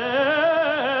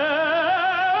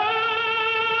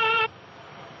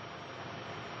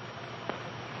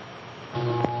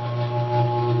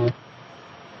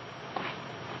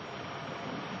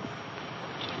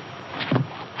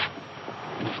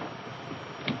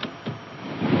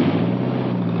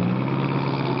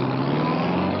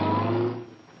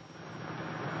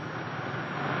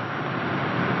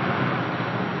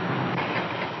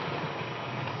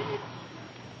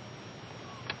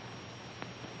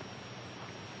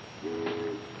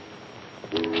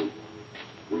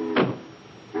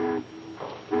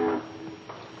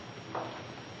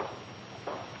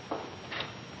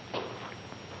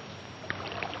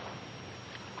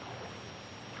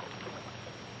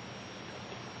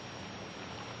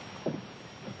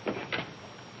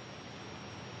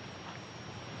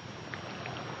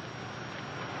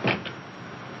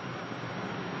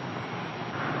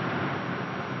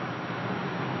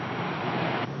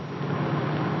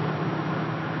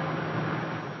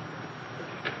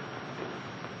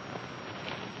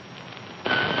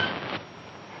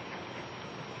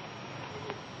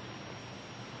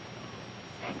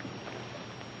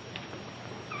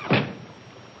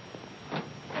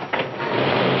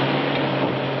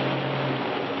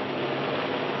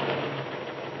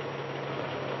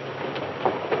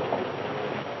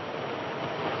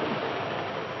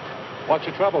 What's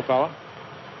your trouble, fella?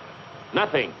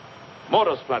 Nothing.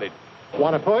 Motor's flooded.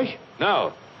 Want to push?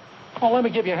 No. Oh, let me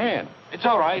give you a hand. It's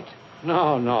all right.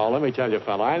 No, let me tell you,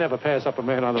 fella, I never pass up a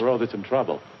man on the road that's in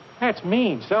trouble. That's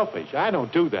mean, selfish. I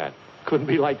don't do that. Couldn't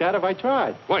be like that if I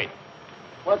tried. Wait.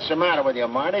 What's the matter with you,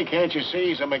 Marty? Can't you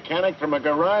see he's a mechanic from a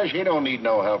garage? He don't need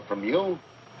no help from you.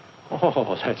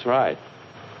 Oh, that's right.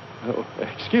 Oh,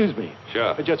 excuse me.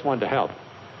 Sure. I just wanted to help.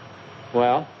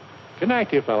 Well, good night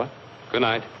to you, fella. Good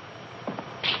night.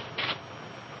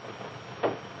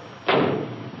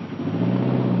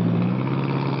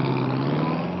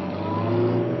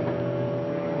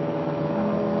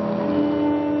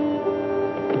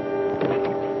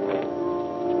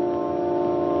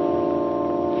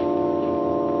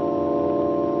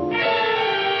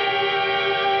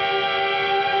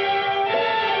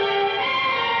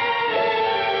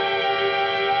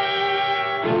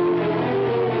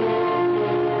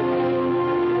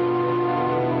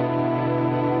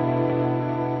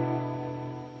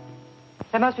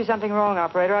 There must be something wrong,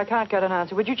 operator. I can't get an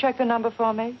answer. Would you check the number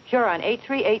for me? Sure, on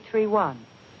 83831.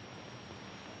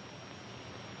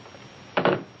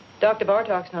 Dr.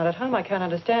 Bartok's not at home. I can't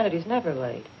understand it. He's never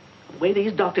late. The way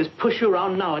these doctors push you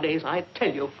around nowadays, I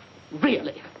tell you,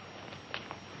 really.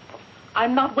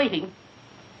 I'm not waiting.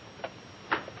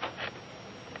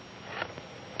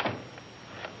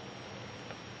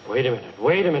 Wait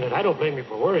a minute. I don't blame you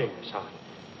for worrying, Miss Hahn.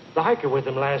 The hiker with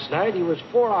him last night, he was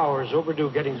 4 hours overdue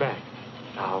getting back.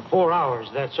 Now, 4 hours,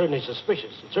 that's certainly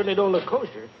suspicious. It certainly don't look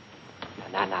kosher.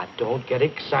 Now, don't get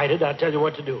excited. I'll tell you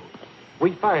what to do.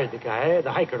 We fired the guy,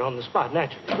 the hiker, on the spot,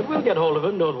 naturally. But we'll get hold of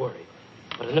him, don't worry.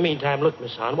 But in the meantime, look,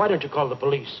 Miss Hahn, why don't you call the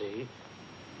police, see?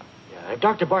 Yeah,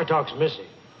 Dr. Bartok's missing.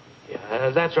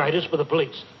 Yeah, that's right. It's for the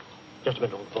police. Just a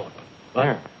minute, old phone.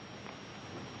 There.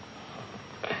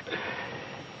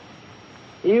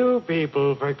 You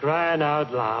people, for crying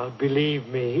out loud, believe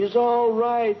me. He's all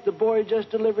right. The boy just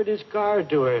delivered his car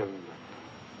to him.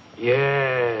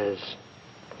 Yes.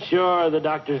 Sure, the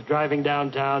doctor's driving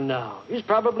downtown now. He's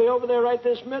probably over there right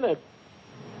this minute.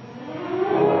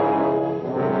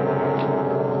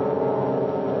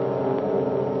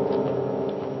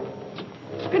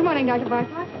 Good morning, Dr.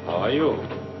 Bartlett. How are you?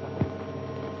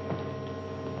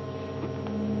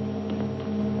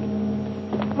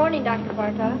 Morning, Dr.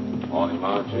 Bartlett. Morning,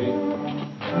 Margie.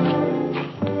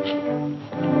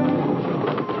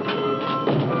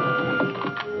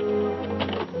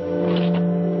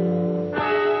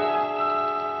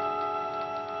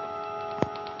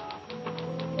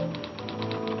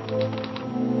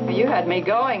 You had me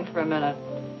going for a minute.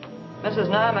 Mrs.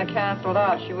 Nama canceled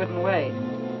out. She wouldn't wait.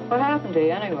 What happened to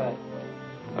you, anyway?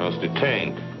 I was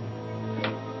detained.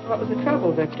 What was the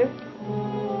trouble, Victor?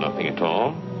 Nothing at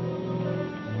all.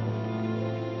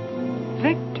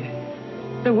 Victor,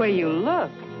 the way you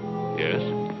look. Yes?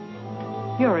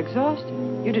 You're exhausted.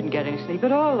 You didn't get any sleep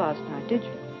at all last night, did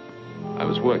you? I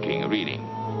was working, reading.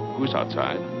 Who's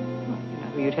outside? You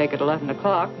know who you take at 11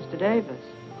 o'clock, Mr. Davis.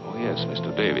 Oh, yes,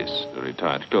 Mr. Davis, the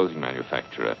retired clothing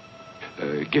manufacturer.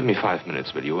 Give me 5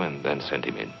 minutes, will you, and then send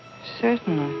him in.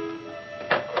 Certainly.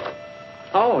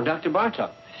 Oh, Dr.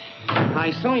 Bartok.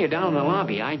 I saw you down in the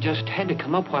lobby. I just had to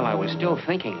come up while I was still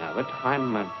thinking of it.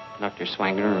 I'm Dr.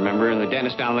 Swanger, remember, the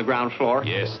dentist down on the ground floor?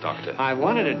 Yes, Doctor. I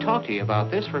wanted to talk to you about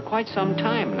this for quite some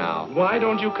time now. Why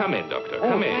don't you come in, Doctor?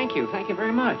 Come in. Thank you. Thank you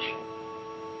very much.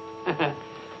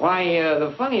 Why,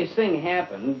 the funniest thing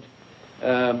happened.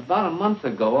 About a month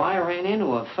ago, I ran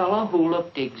into a fellow who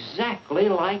looked exactly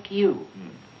like you.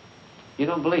 You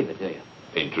don't believe it, do you?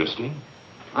 Interesting.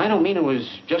 I don't mean it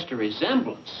was just a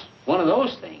resemblance. One of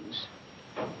those things.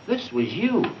 This was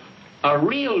you. A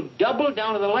real double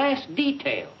down to the last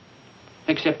detail.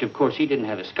 Except, of course, he didn't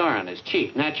have a scar on his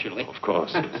cheek, naturally. Of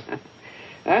course.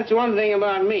 That's one thing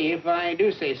about me. If I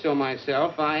do say so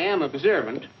myself, I am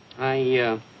observant.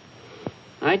 I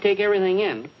take everything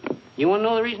in. You want to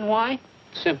know the reason why?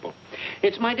 Simple.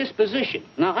 It's my disposition.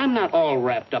 Now, I'm not all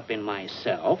wrapped up in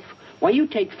myself. Why, you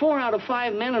take 4 out of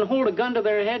 5 men and hold a gun to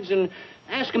their heads and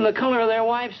ask them the color of their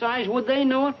wife's eyes. Would they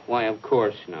know it? Why, of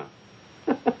course not.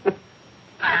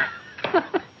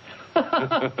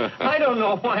 I don't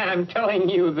know why I'm telling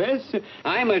you this.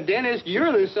 I'm a dentist.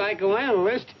 You're the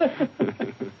psychoanalyst.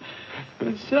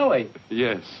 It's silly.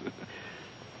 Yes.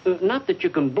 Not that you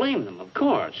can blame them, of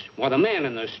course. Why, the man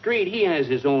in the street, he has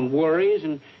his own worries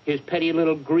and his petty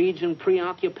little greeds and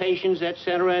preoccupations,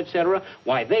 etc., etc.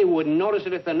 Why, they wouldn't notice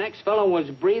it if the next fellow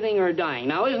was breathing or dying.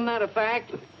 Now, isn't that a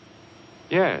fact?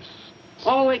 Yes.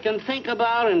 All they can think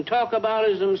about and talk about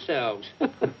is themselves.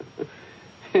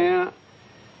 Yeah.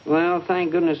 Well,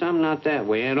 thank goodness I'm not that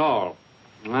way at all.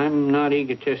 I'm not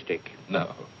egotistic.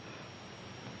 No.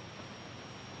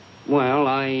 Well,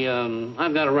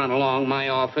 I've got to run along my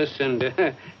office, and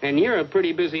you're a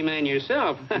pretty busy man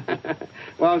yourself.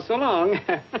 Well, so long.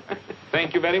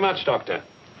 Thank you very much, Doctor.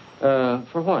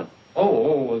 For what?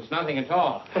 Oh, it's nothing at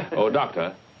all. Oh,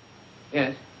 Doctor.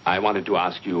 Yes? I wanted to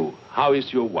ask you, how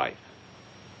is your wife?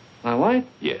 My wife?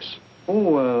 Yes.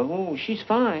 Oh, she's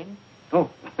fine.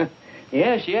 Oh,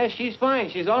 yes, she's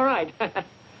fine. She's all right.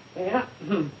 Yeah.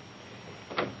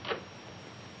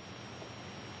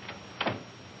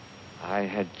 I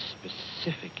had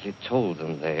specifically told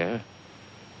them there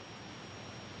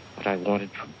what I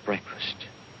wanted for breakfast.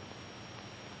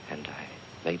 And I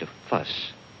made a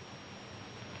fuss.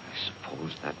 I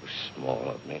suppose that was small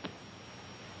of me.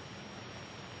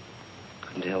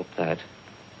 Couldn't help that.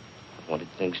 I wanted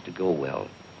things to go well.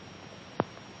 It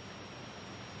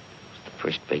was the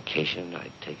first vacation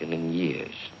I'd taken in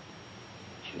years.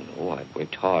 As you know, I'd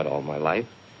worked hard all my life.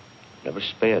 Never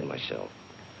spared myself.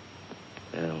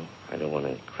 Well, I don't want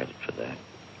any credit for that.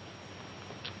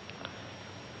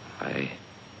 I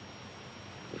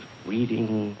was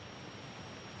reading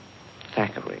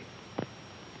Thackeray.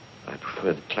 I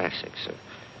prefer the classics,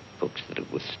 books that have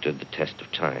withstood the test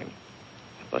of time.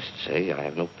 I must say I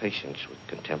have no patience with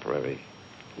contemporary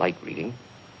light reading.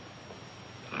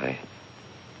 I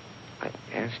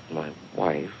asked my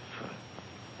wife...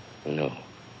 no.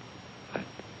 I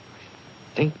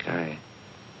think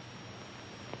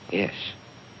yes,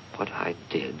 what I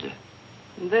did.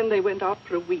 And then they went out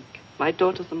for a week, my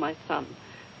daughters and my son.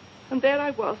 And there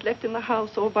I was, left in the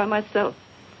house all by myself.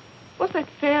 Was that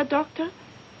fair, Doctor?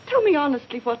 Tell me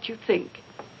honestly what you think.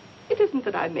 It isn't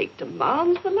that I make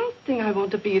demands. The last thing I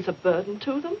want to be is a burden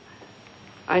to them.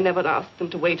 I never asked them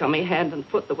to wait on me hand and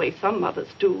foot the way some mothers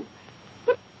do.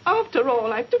 But after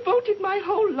all, I've devoted my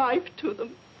whole life to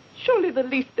them. Surely the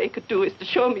least they could do is to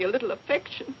show me a little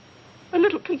affection, a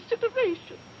little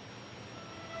consideration.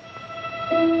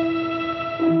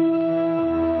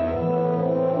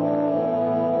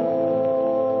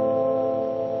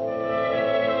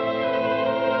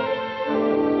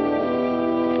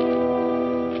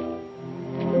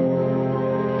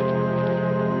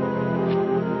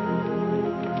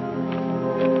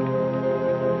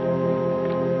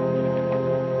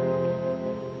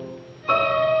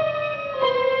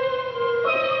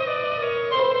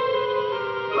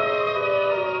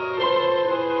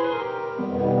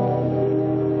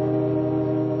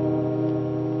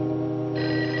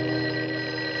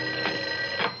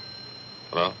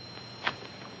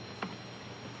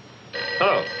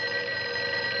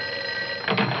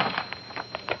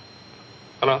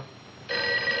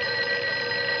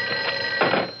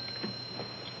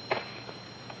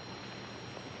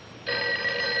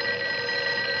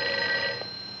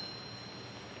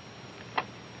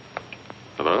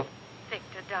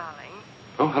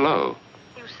 Hello.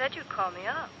 You said you'd call me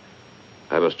up.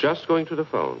 I was just going to the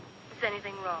phone. Is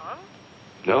anything wrong?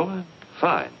 No, I'm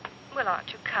fine. Well,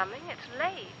 aren't you coming? It's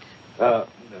late.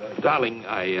 Darling,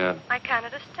 I can't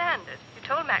understand it. You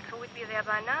told Maxwell we'd be there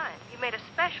by 9. You made a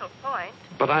special point.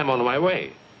 But I'm on my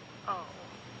way. Oh.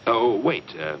 Oh,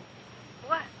 wait.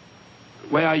 What?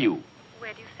 Where are you?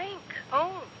 Where do you think?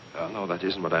 Home. No, that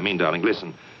isn't what I mean, darling.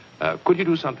 Listen, could you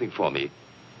do something for me?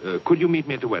 Could you meet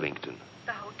me at the Wellington?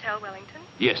 The Hotel Wellington?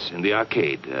 Yes, in the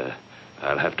arcade.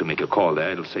 I'll have to make a call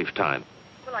there. It'll save time.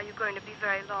 Well, are you going to be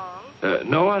very long?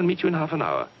 No, I'll meet you in half an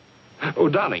hour. Oh,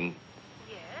 darling.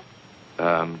 Yes?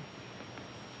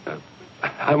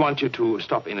 I want you to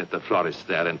stop in at the florist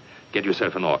there and get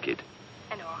yourself an orchid.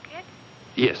 An orchid?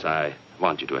 Yes, I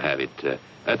want you to have it.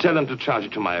 Tell them to charge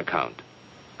it to my account.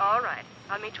 All right.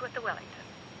 I'll meet you at the Wellington.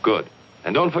 Good.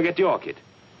 And don't forget the orchid.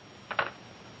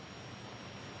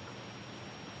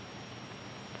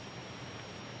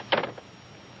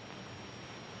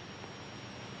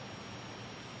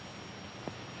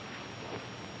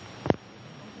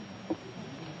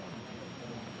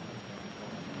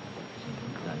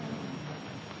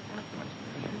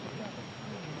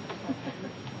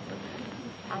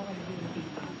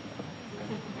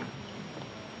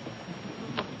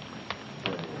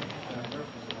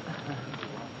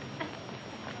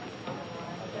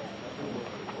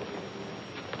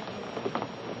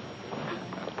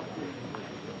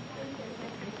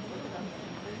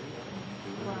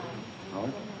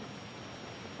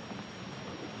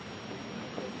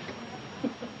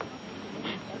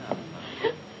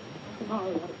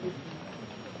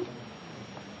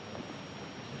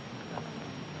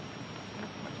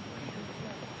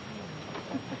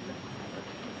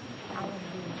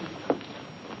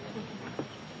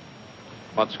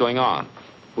 What's going on?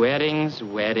 Weddings,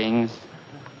 weddings.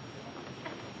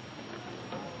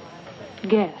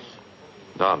 Guess.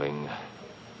 Darling.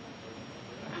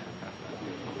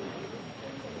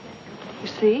 You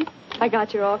see? I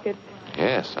got your orchid.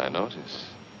 Yes, I notice.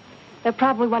 They're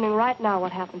probably wondering right now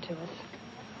what happened to us.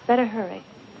 Better hurry.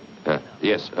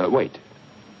 Yes, wait.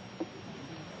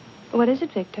 What is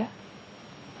it, Victor?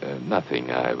 Nothing.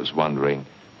 I was wondering,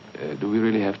 do we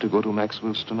really have to go to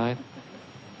Maxwell's tonight?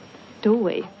 Do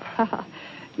we?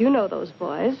 You know those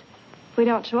boys. If we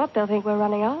don't show up, they'll think we're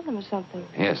running on them or something.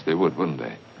 Yes, they would, wouldn't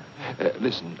they?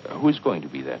 Listen, who's going to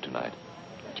be there tonight?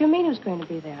 What do you mean who's going to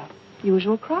be there?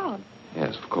 Usual crowd.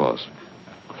 Yes, of course.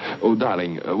 Oh,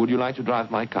 darling, would you like to drive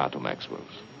my car to Maxwell's?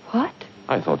 What?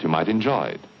 I thought you might enjoy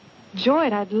it. Enjoy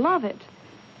it? I'd love it.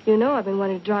 You know I've been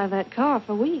wanting to drive that car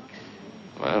for weeks.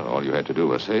 Well, all you had to do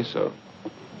was say so.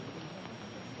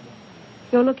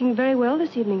 You're looking very well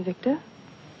this evening, Victor.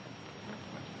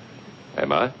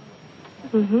 Am I?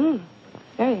 Mm-hmm.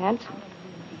 Very handsome.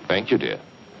 Thank you, dear.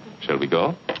 Shall we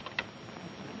go?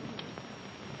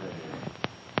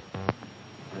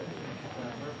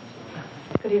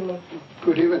 Good evening.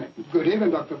 Good evening. Good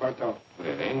evening, Dr. Bartel. Good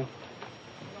evening.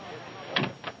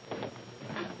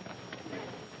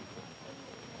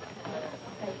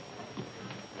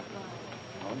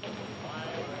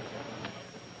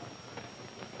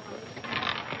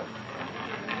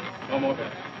 No more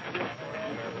bets.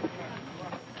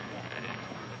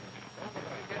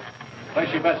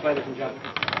 Place your bets, ladies and gentlemen.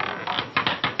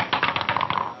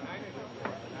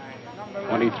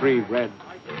 23 red.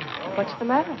 What's the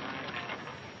matter?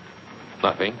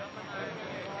 Nothing.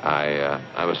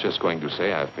 I was just going to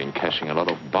say I've been cashing a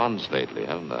lot of bonds lately,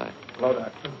 haven't I? Hello,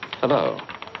 Doctor. Hello.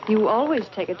 You always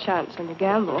take a chance when you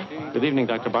gamble. Good evening,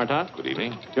 Dr. Bartot. Good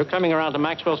evening. You're coming around to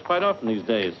Maxwell's quite often these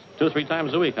days. 2 or 3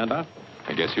 times a week, huh, Doc?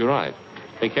 I guess you're right.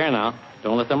 Take care now.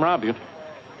 Don't let them rob you.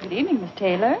 Good evening, Miss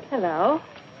Taylor. Hello.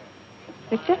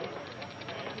 Victor?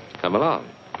 Come along.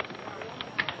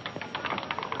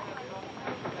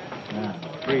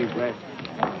 Free bread.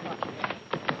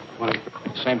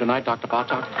 Same tonight, Dr.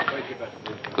 Bartok?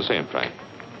 The same, Frank.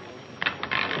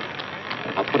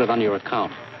 I'll put it on your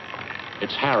account.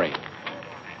 It's Harry.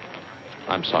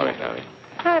 I'm sorry, Harry.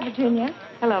 Hi, Virginia.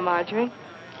 Hello, Marjorie.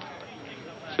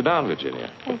 Sit down, Virginia.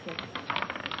 Thank you.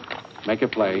 Make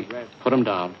it play. Put him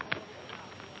down.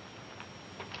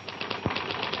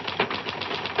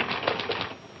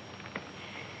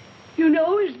 You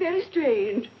know, it's very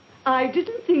strange. I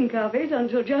didn't think of it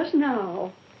until just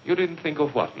now. You didn't think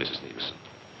of what, Mrs. Nielsen?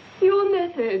 Your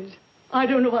methods. I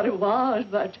don't know what it was,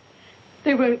 but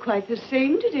they weren't quite the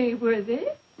same today, were they?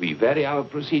 We vary our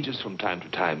procedures from time to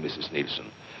time, Mrs.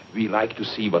 Nielsen. We like to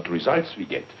see what results we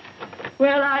get.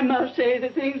 Well, I must say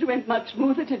that things went much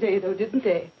smoother today, though, didn't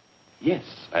they? Yes,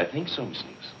 I think so, Miss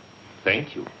Nielsen.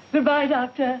 Thank you. Goodbye,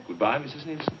 Doctor. Goodbye, Mrs.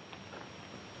 Nielsen.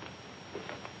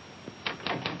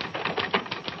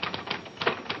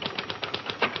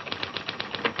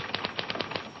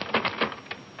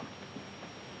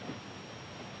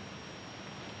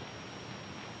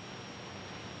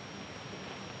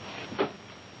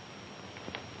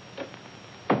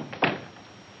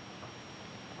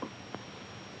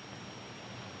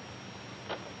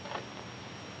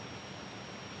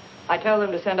 I told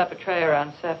them to send up a tray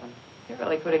around 7. You're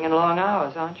really putting in long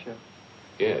hours, aren't you?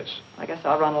 Yes. I guess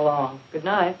I'll run along. Good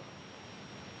night.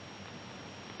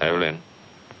 Evelyn,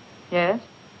 Yes?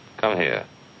 come here.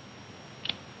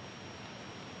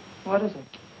 What is it?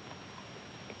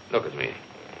 Look at me.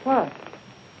 What?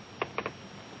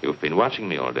 You've been watching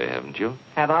me all day, haven't you?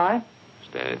 Have I?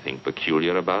 Is there anything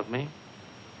peculiar about me?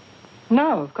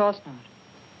 No, of course not.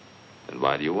 Then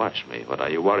why do you watch me? What are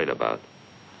you worried about?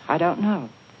 I don't know.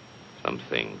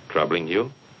 Something troubling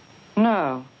you?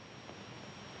 No.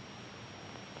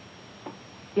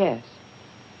 Yes.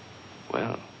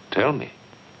 Well, tell me.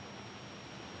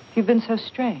 You've been so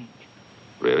strange.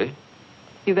 Really?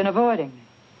 You've been avoiding me.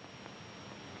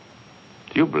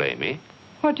 Do you blame me?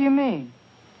 What do you mean?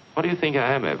 What do you think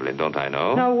I am, Evelyn? Don't I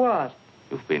know? No, what?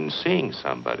 You've been seeing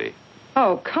somebody.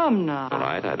 Oh, come now. All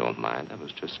right, I don't mind. I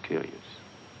was just curious.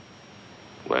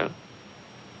 Well,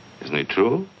 isn't it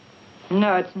true?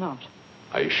 No, it's not.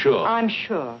 Are you sure? I'm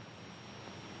sure.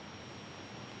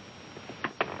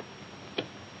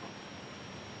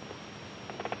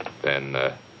 Then,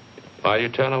 why do you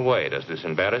turn away? Does this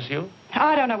embarrass you?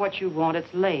 I don't know what you want.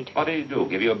 It's late. What do you do?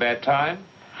 Give you a bad time?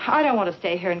 I don't want to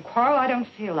stay here and quarrel. I don't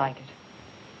feel like it.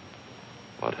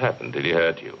 What happened? Did he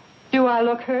hurt you? Do I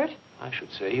look hurt? I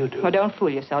should say you do. Well, don't fool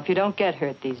yourself. You don't get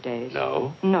hurt these days.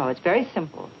 No? No, it's very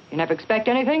simple. You never expect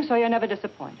anything, so you're never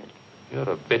disappointed. You're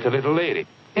a bitter little lady.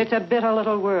 It's a bitter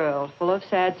little world full of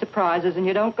sad surprises, and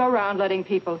you don't go around letting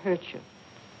people hurt you.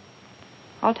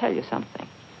 I'll tell you something.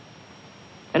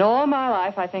 In all my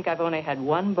life, I think I've only had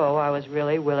one beau I was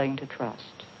really willing to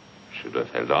trust. Should have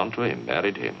held on to him,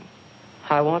 married him.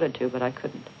 I wanted to, but I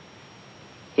couldn't.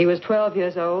 He was 12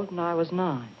 years old, and I was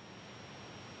 9.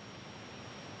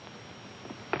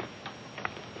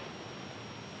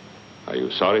 Are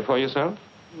you sorry for yourself?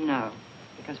 No,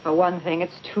 because for one thing,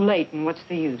 it's too late, and what's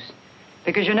the use?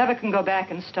 Because you never can go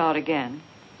back and start again.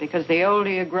 Because the older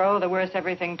you grow, the worse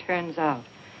everything turns out.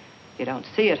 You don't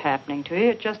see it happening to you,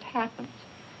 it just happens.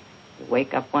 You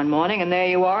wake up one morning, and there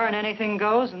you are, and anything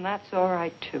goes, and that's all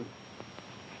right, too.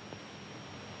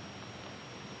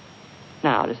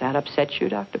 Now, does that upset you,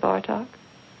 Dr. Bartok?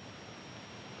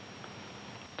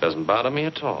 Doesn't bother me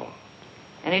at all.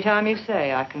 Anytime you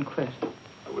say, I can quit.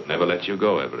 I would never let you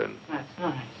go, Evelyn. That's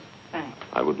nice. Thanks.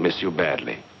 I would miss you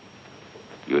badly.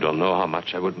 You don't know how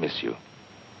much I would miss you.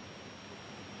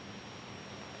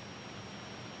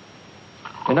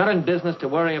 You're not in business to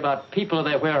worry about people or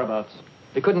their whereabouts.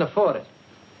 You couldn't afford it.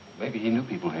 Maybe he knew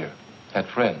people here, had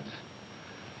friends.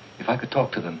 If I could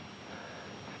talk to them,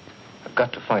 I've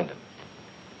got to find them.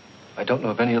 I don't know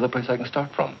of any other place I can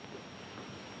start from.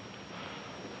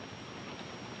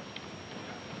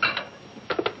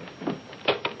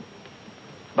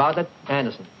 Bartlett,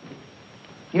 Anderson.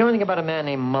 You know anything about a man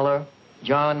named Muller?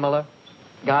 John Muller?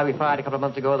 The guy we fired a couple of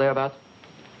months ago thereabouts?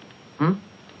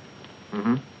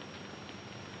 Mm-hmm.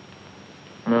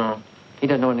 No. He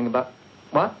doesn't know anything about...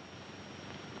 What?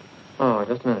 Oh,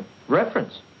 just a minute.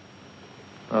 Reference?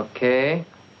 Okay.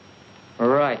 All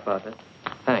right, Bartlett.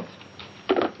 Thanks.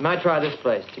 You might try this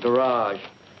place, the garage.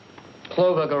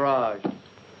 Clover Garage.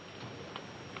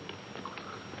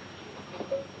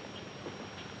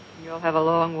 You'll have a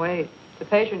long wait. The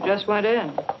patient just went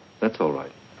in. That's all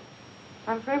right.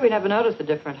 I'm afraid we never noticed the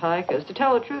different hikers. To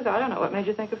tell the truth, I don't know what made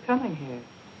you think of coming here.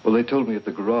 Well, they told me at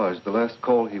the garage the last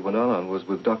call he went on was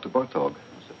with Dr. Bartog.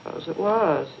 Suppose it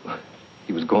was.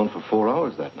 He was gone for 4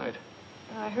 hours that night.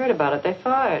 I heard about it. They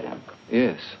fired him.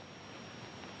 Yes.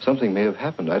 Something may have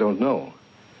happened. I don't know.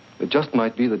 It just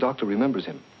might be the doctor remembers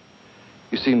him.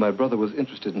 You see, my brother was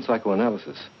interested in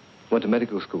psychoanalysis. Went to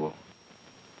medical school.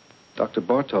 Dr.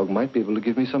 Bartog might be able to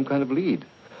give me some kind of lead.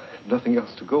 Nothing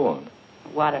else to go on.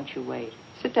 Why don't you wait?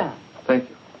 Sit down. Thank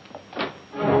you.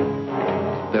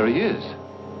 There he is.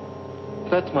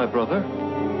 That's my brother.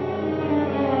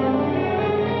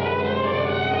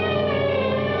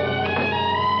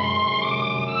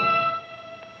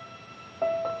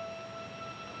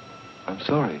 I'm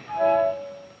sorry.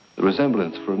 The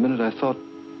resemblance, for a minute I thought...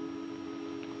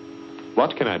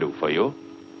 What can I do for you?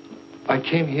 I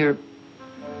came here...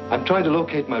 I'm trying to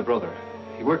locate my brother.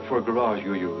 He worked for a garage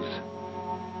you use.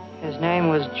 His name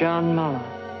was John Muller.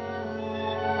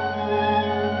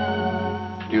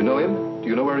 Do you know him? Do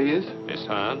you know where he is? Miss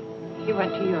Hahn? He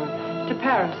went to Europe, to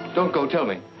Paris. Don't go, tell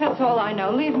me. That's all I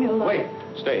know. Leave me alone. Wait.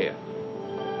 Stay here.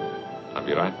 I'll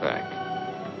be right back.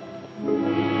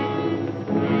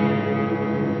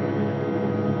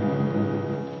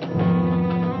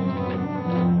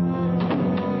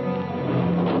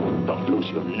 Don't lose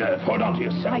your nerve. Hold on to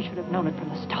yourself. I should have known it from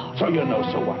the start. So you know,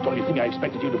 so what? Don't you think I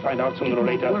expected you to find out sooner or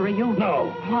later? Worry you?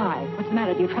 No. Why? What's the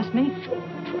matter? Do you trust me? Sure,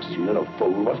 I trust you. You're a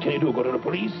fool. What can you do? Go to the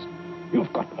police?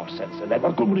 You've got more sense than that.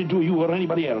 What good will it do you or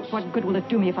anybody else? What good will it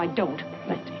do me if I don't?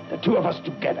 Plenty. The two of us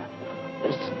together.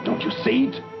 Listen, don't you see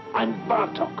it? I'm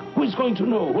Bartok. Who is going to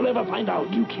know? Who'll ever find out?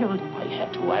 You killed him. I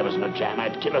had to. I was in a jam. I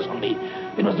had killers on me.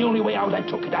 It was the only way out. I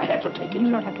took it. I had to take it.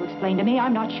 You don't have to explain to me.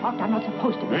 I'm not shocked. I'm not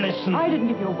supposed to be. Listen. I didn't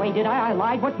give you away, did I? I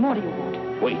lied. What more do you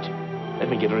want? Wait. Let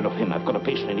me get rid of him. I've got a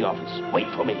patient in the office.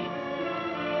 Wait for me.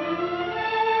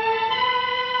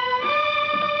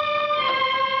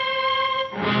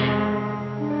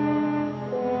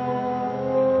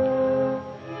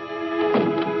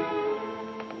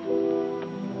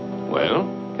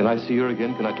 Can I see her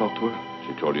again? Can I talk to her?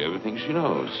 She told you everything she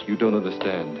knows. You don't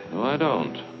understand. No, I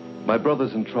don't. My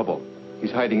brother's in trouble.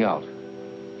 He's hiding out.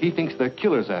 He thinks they're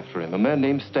killers after him, a man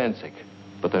named Stancic.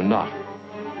 But they're not.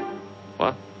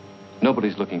 What?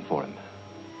 Nobody's looking for him.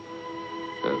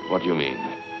 What do you mean?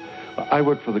 I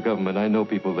work for the government. I know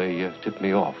people. They tipped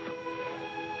me off.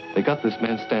 They got this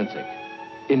man Stancic.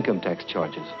 Income tax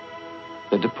charges.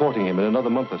 They're deporting him in another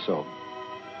month or so.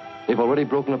 They've already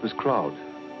broken up his crowd.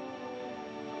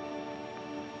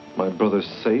 My brother's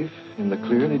safe, in the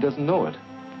clear, and he doesn't know it.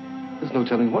 There's no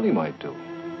telling what he might do.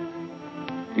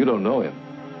 You don't know him.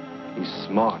 He's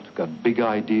smart, got big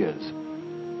ideas,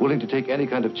 willing to take any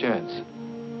kind of chance.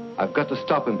 I've got to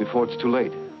stop him before it's too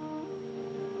late.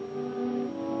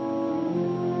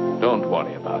 Don't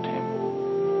worry about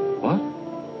him.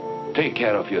 What? Take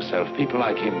care of yourself. People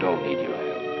like him don't need your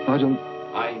help.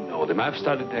 I know them. I've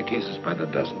studied their cases by the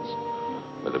dozens.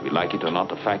 Whether we like it or not,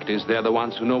 the fact is they're the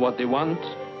ones who know what they want,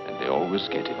 and they always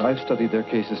get it. I've studied their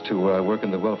cases, too. I work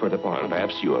in the welfare department. Well,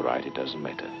 perhaps you are right. It doesn't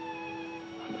matter.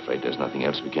 I'm afraid there's nothing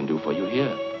else we can do for you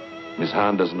here. Miss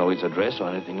Hahn doesn't know his address or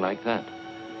anything like that.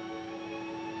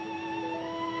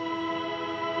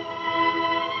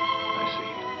 I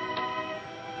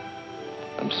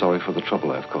see. I'm sorry for the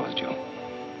trouble I've caused you.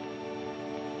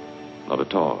 Not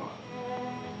at all.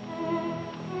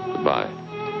 Goodbye.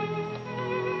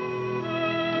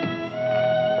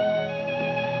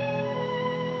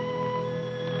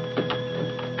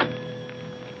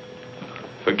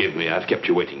 Forgive me, I've kept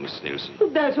you waiting, Miss Nielsen.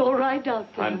 That's all right,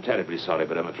 Doctor. I'm terribly sorry,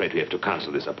 but I'm afraid we have to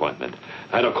cancel this appointment.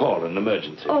 I had a call, an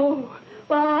emergency. Oh,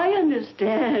 well, I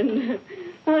understand.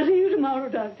 I'll see you tomorrow,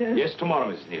 Doctor. Yes, tomorrow,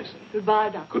 Miss Nielsen. Goodbye,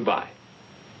 Doctor. Goodbye.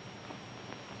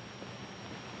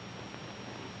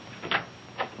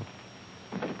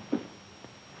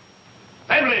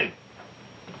 Evelyn!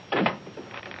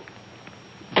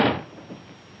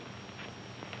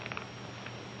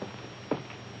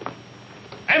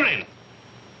 Evelyn!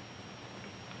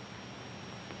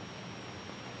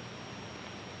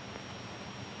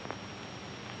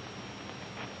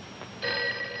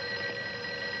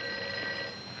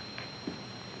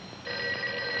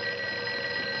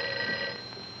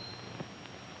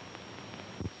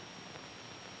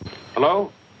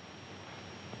 Hello?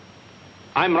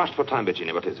 I'm rushed for time,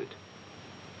 Virginia. What is it?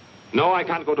 No, I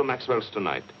can't go to Maxwell's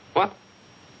tonight. What?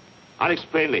 I'll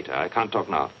explain later. I can't talk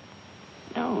now.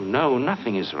 No,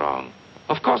 nothing is wrong.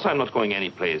 Of course I'm not going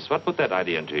anyplace. What put that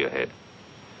idea into your head?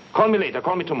 Call me later.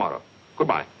 Call me tomorrow.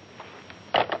 Goodbye.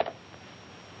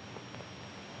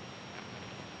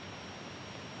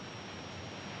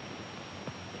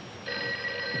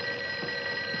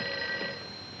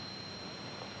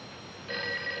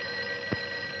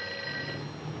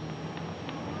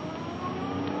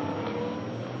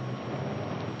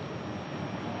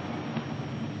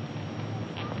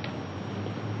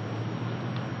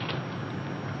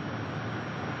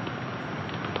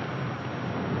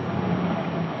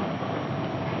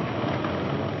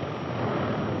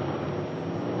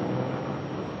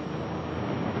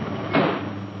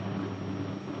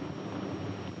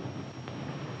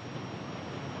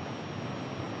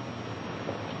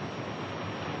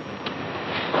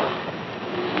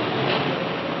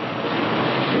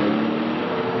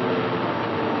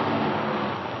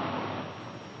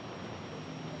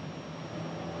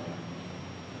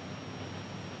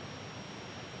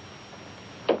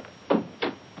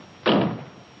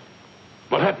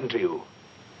 happened to you?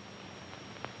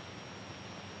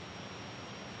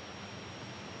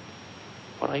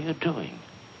 What are you doing?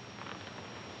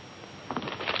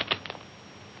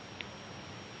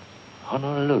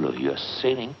 Honolulu, you're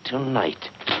sailing tonight.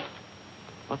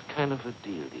 What kind of a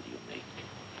deal did you make?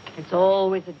 It's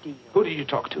always a deal. Who did you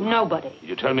talk to? Nobody. Did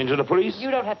you tell me to the police?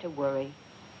 You don't have to worry.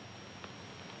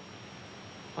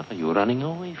 What are you running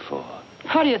away for?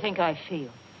 How do you think I feel?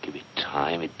 Give it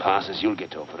time. It passes. You'll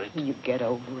get over it. You get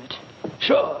over it.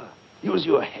 Sure. Use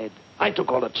your head. I took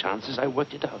all the chances. I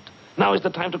worked it out. Now is the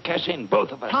time to cash in,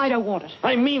 both of us. I don't want it.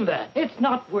 I mean that. It's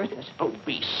not worth it. Oh,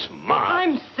 be smart.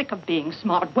 I'm sick of being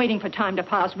smart, waiting for time to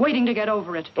pass, waiting to get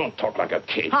over it. Don't talk like a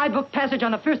kid. I booked passage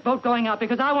on the first boat going out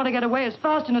because I want to get away as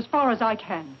fast and as far as I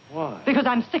can. Why? Because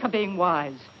I'm sick of being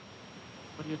wise.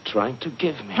 What are you trying to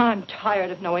give me? I'm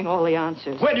tired of knowing all the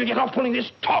answers. Where did you get off pulling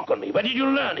this talk on me? Where did you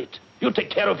learn it? You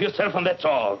take care of yourself, and that's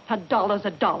all. $1's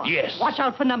 $1. Yes. Watch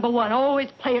out for number one. Always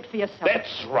play it for yourself.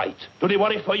 That's right. Do they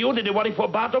worry for you? Did they worry for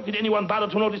Bartok? Did anyone bother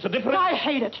to notice the difference? I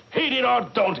hate it. Hate it or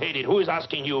don't hate it. Who is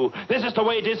asking you? This is the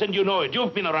way it is, and you know it.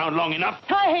 You've been around long enough.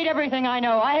 I hate everything I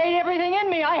know. I hate everything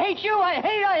in me. I hate you. I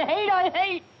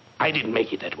hate. I didn't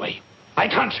make it that way. I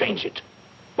can't change it.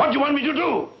 What do you want me to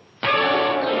do?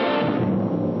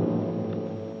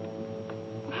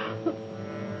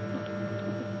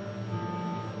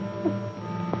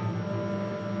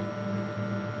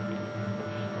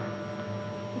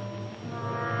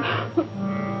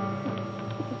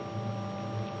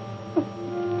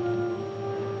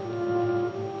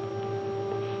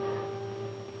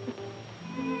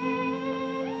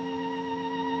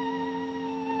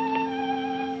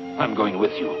 I'm going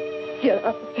with you. Get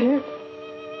up here.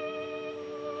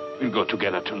 We'll go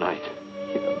together tonight.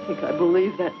 You don't think I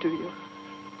believe that, do you?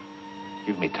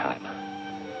 Give me time.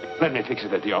 Let me fix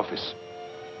it at the office.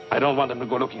 I don't want them to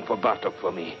go looking for Bartok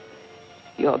for me.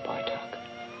 You're Bartok.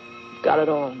 You've got it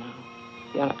all now.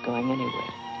 You're not going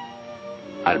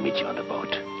anywhere. I'll meet you on the boat.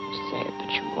 Say it,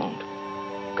 but you won't.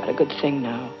 You've got a good thing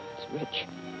now. It's rich.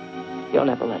 You'll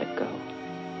never let it go.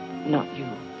 Not you.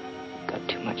 You've got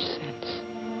too much sense.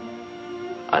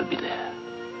 I'll be there.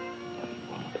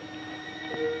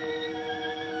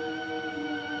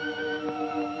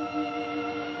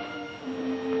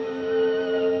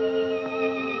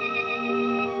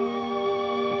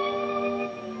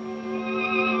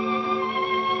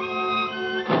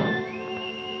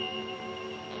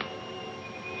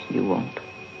 You won't.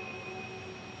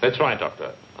 That's right,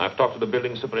 Doctor. I've talked to the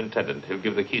building superintendent. He'll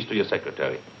give the keys to your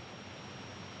secretary.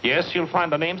 Yes, you'll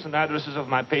find the names and addresses of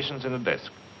my patients in the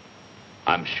desk.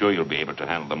 I'm sure you'll be able to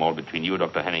handle them all between you,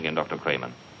 Dr. Henning, and Dr.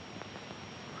 Kramer.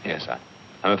 Yes,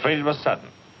 I'm afraid it was sudden.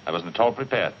 I wasn't at all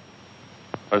prepared.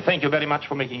 Well, thank you very much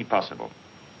for making it possible.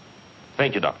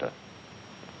 Thank you, Doctor.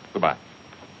 Goodbye.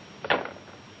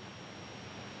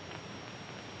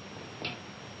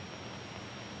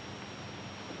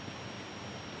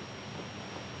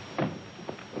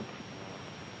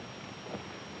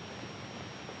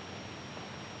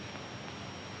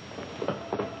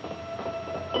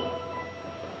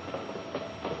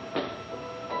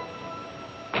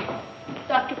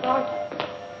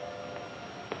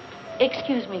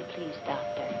 Excuse me, please,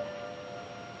 Doctor.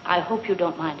 I hope you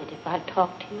don't mind it if I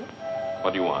talk to you.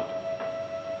 What do you want?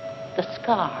 The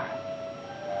scar.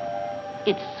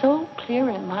 It's so clear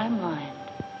in my mind.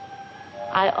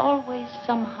 I always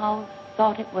somehow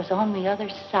thought it was on the other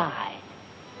side.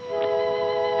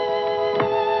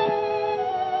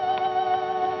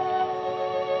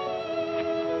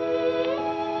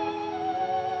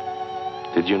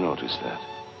 Did you notice that?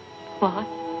 What?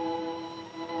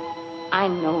 I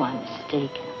know I'm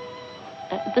mistaken.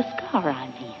 The scar, I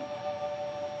mean.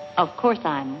 Of course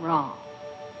I'm wrong.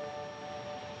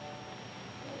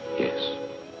 Yes.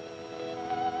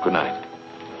 Good night.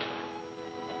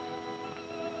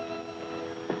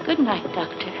 Good night,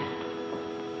 Doctor.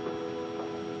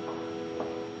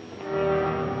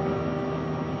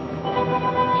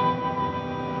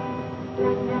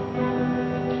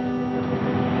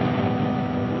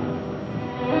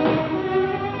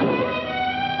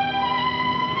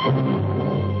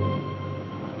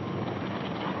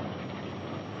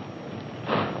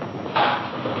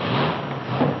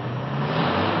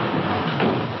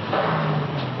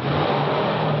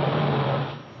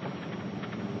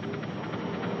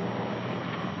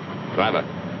 Driver,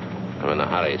 I'm in a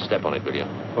hurry. Step on it, will you?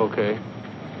 Okay.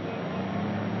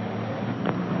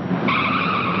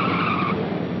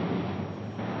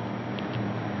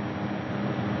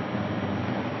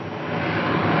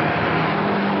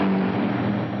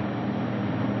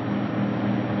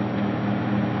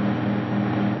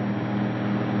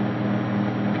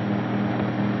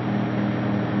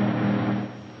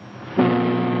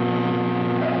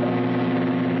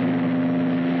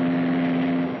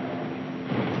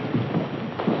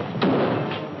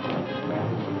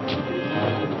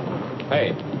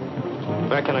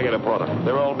 Where can I get a porter?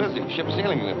 They're all busy. Ship's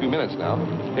sailing in a few minutes now.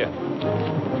 Here.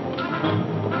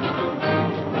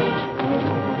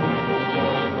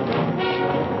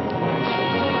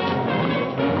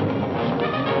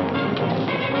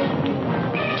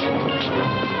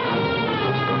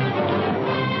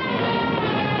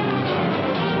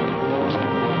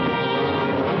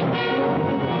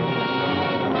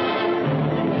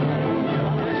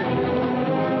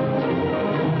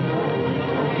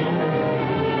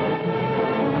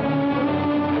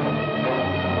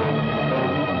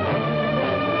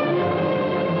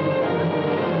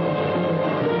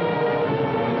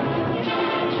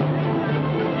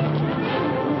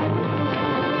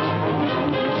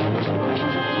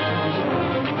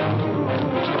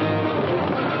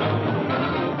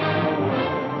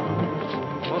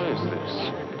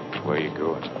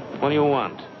 What do you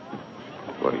want?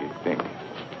 What do you think?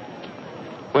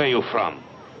 Where are you from?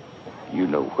 You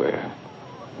know where.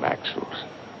 Maxwell's.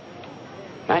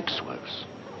 Maxwell's?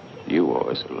 You owe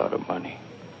us a lot of money.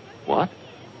 What?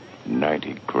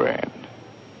 90 grand.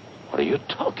 What are you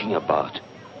talking about?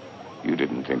 You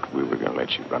didn't think we were going to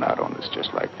let you run out on us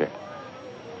just like that,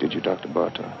 did you, Dr.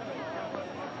 Bartok?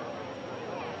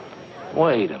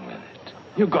 Wait a minute.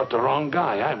 You got the wrong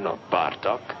guy. I'm not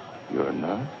Bartok. You're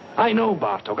not? I know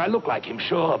Bartok. I look like him,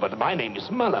 sure, but my name is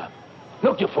Muller.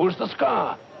 Look, you fools, the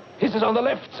scar. His is on the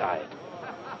left side.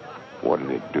 What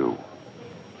did it do?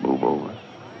 Move over?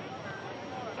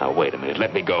 Now, wait a minute.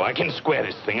 Let me go. I can square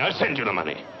this thing. I'll send you the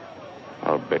money.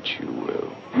 I'll bet you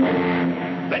will.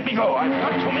 Let me go. I've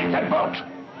got to make that boat.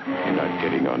 You're not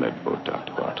getting on that boat,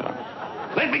 Dr.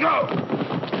 Bartok. Let me go.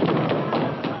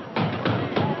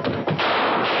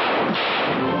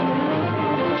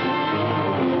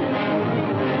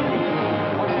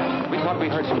 We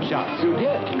heard some shots. You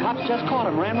did. Cops just caught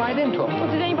him, ran right into him.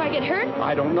 Well, did anybody get hurt?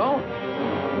 I don't know.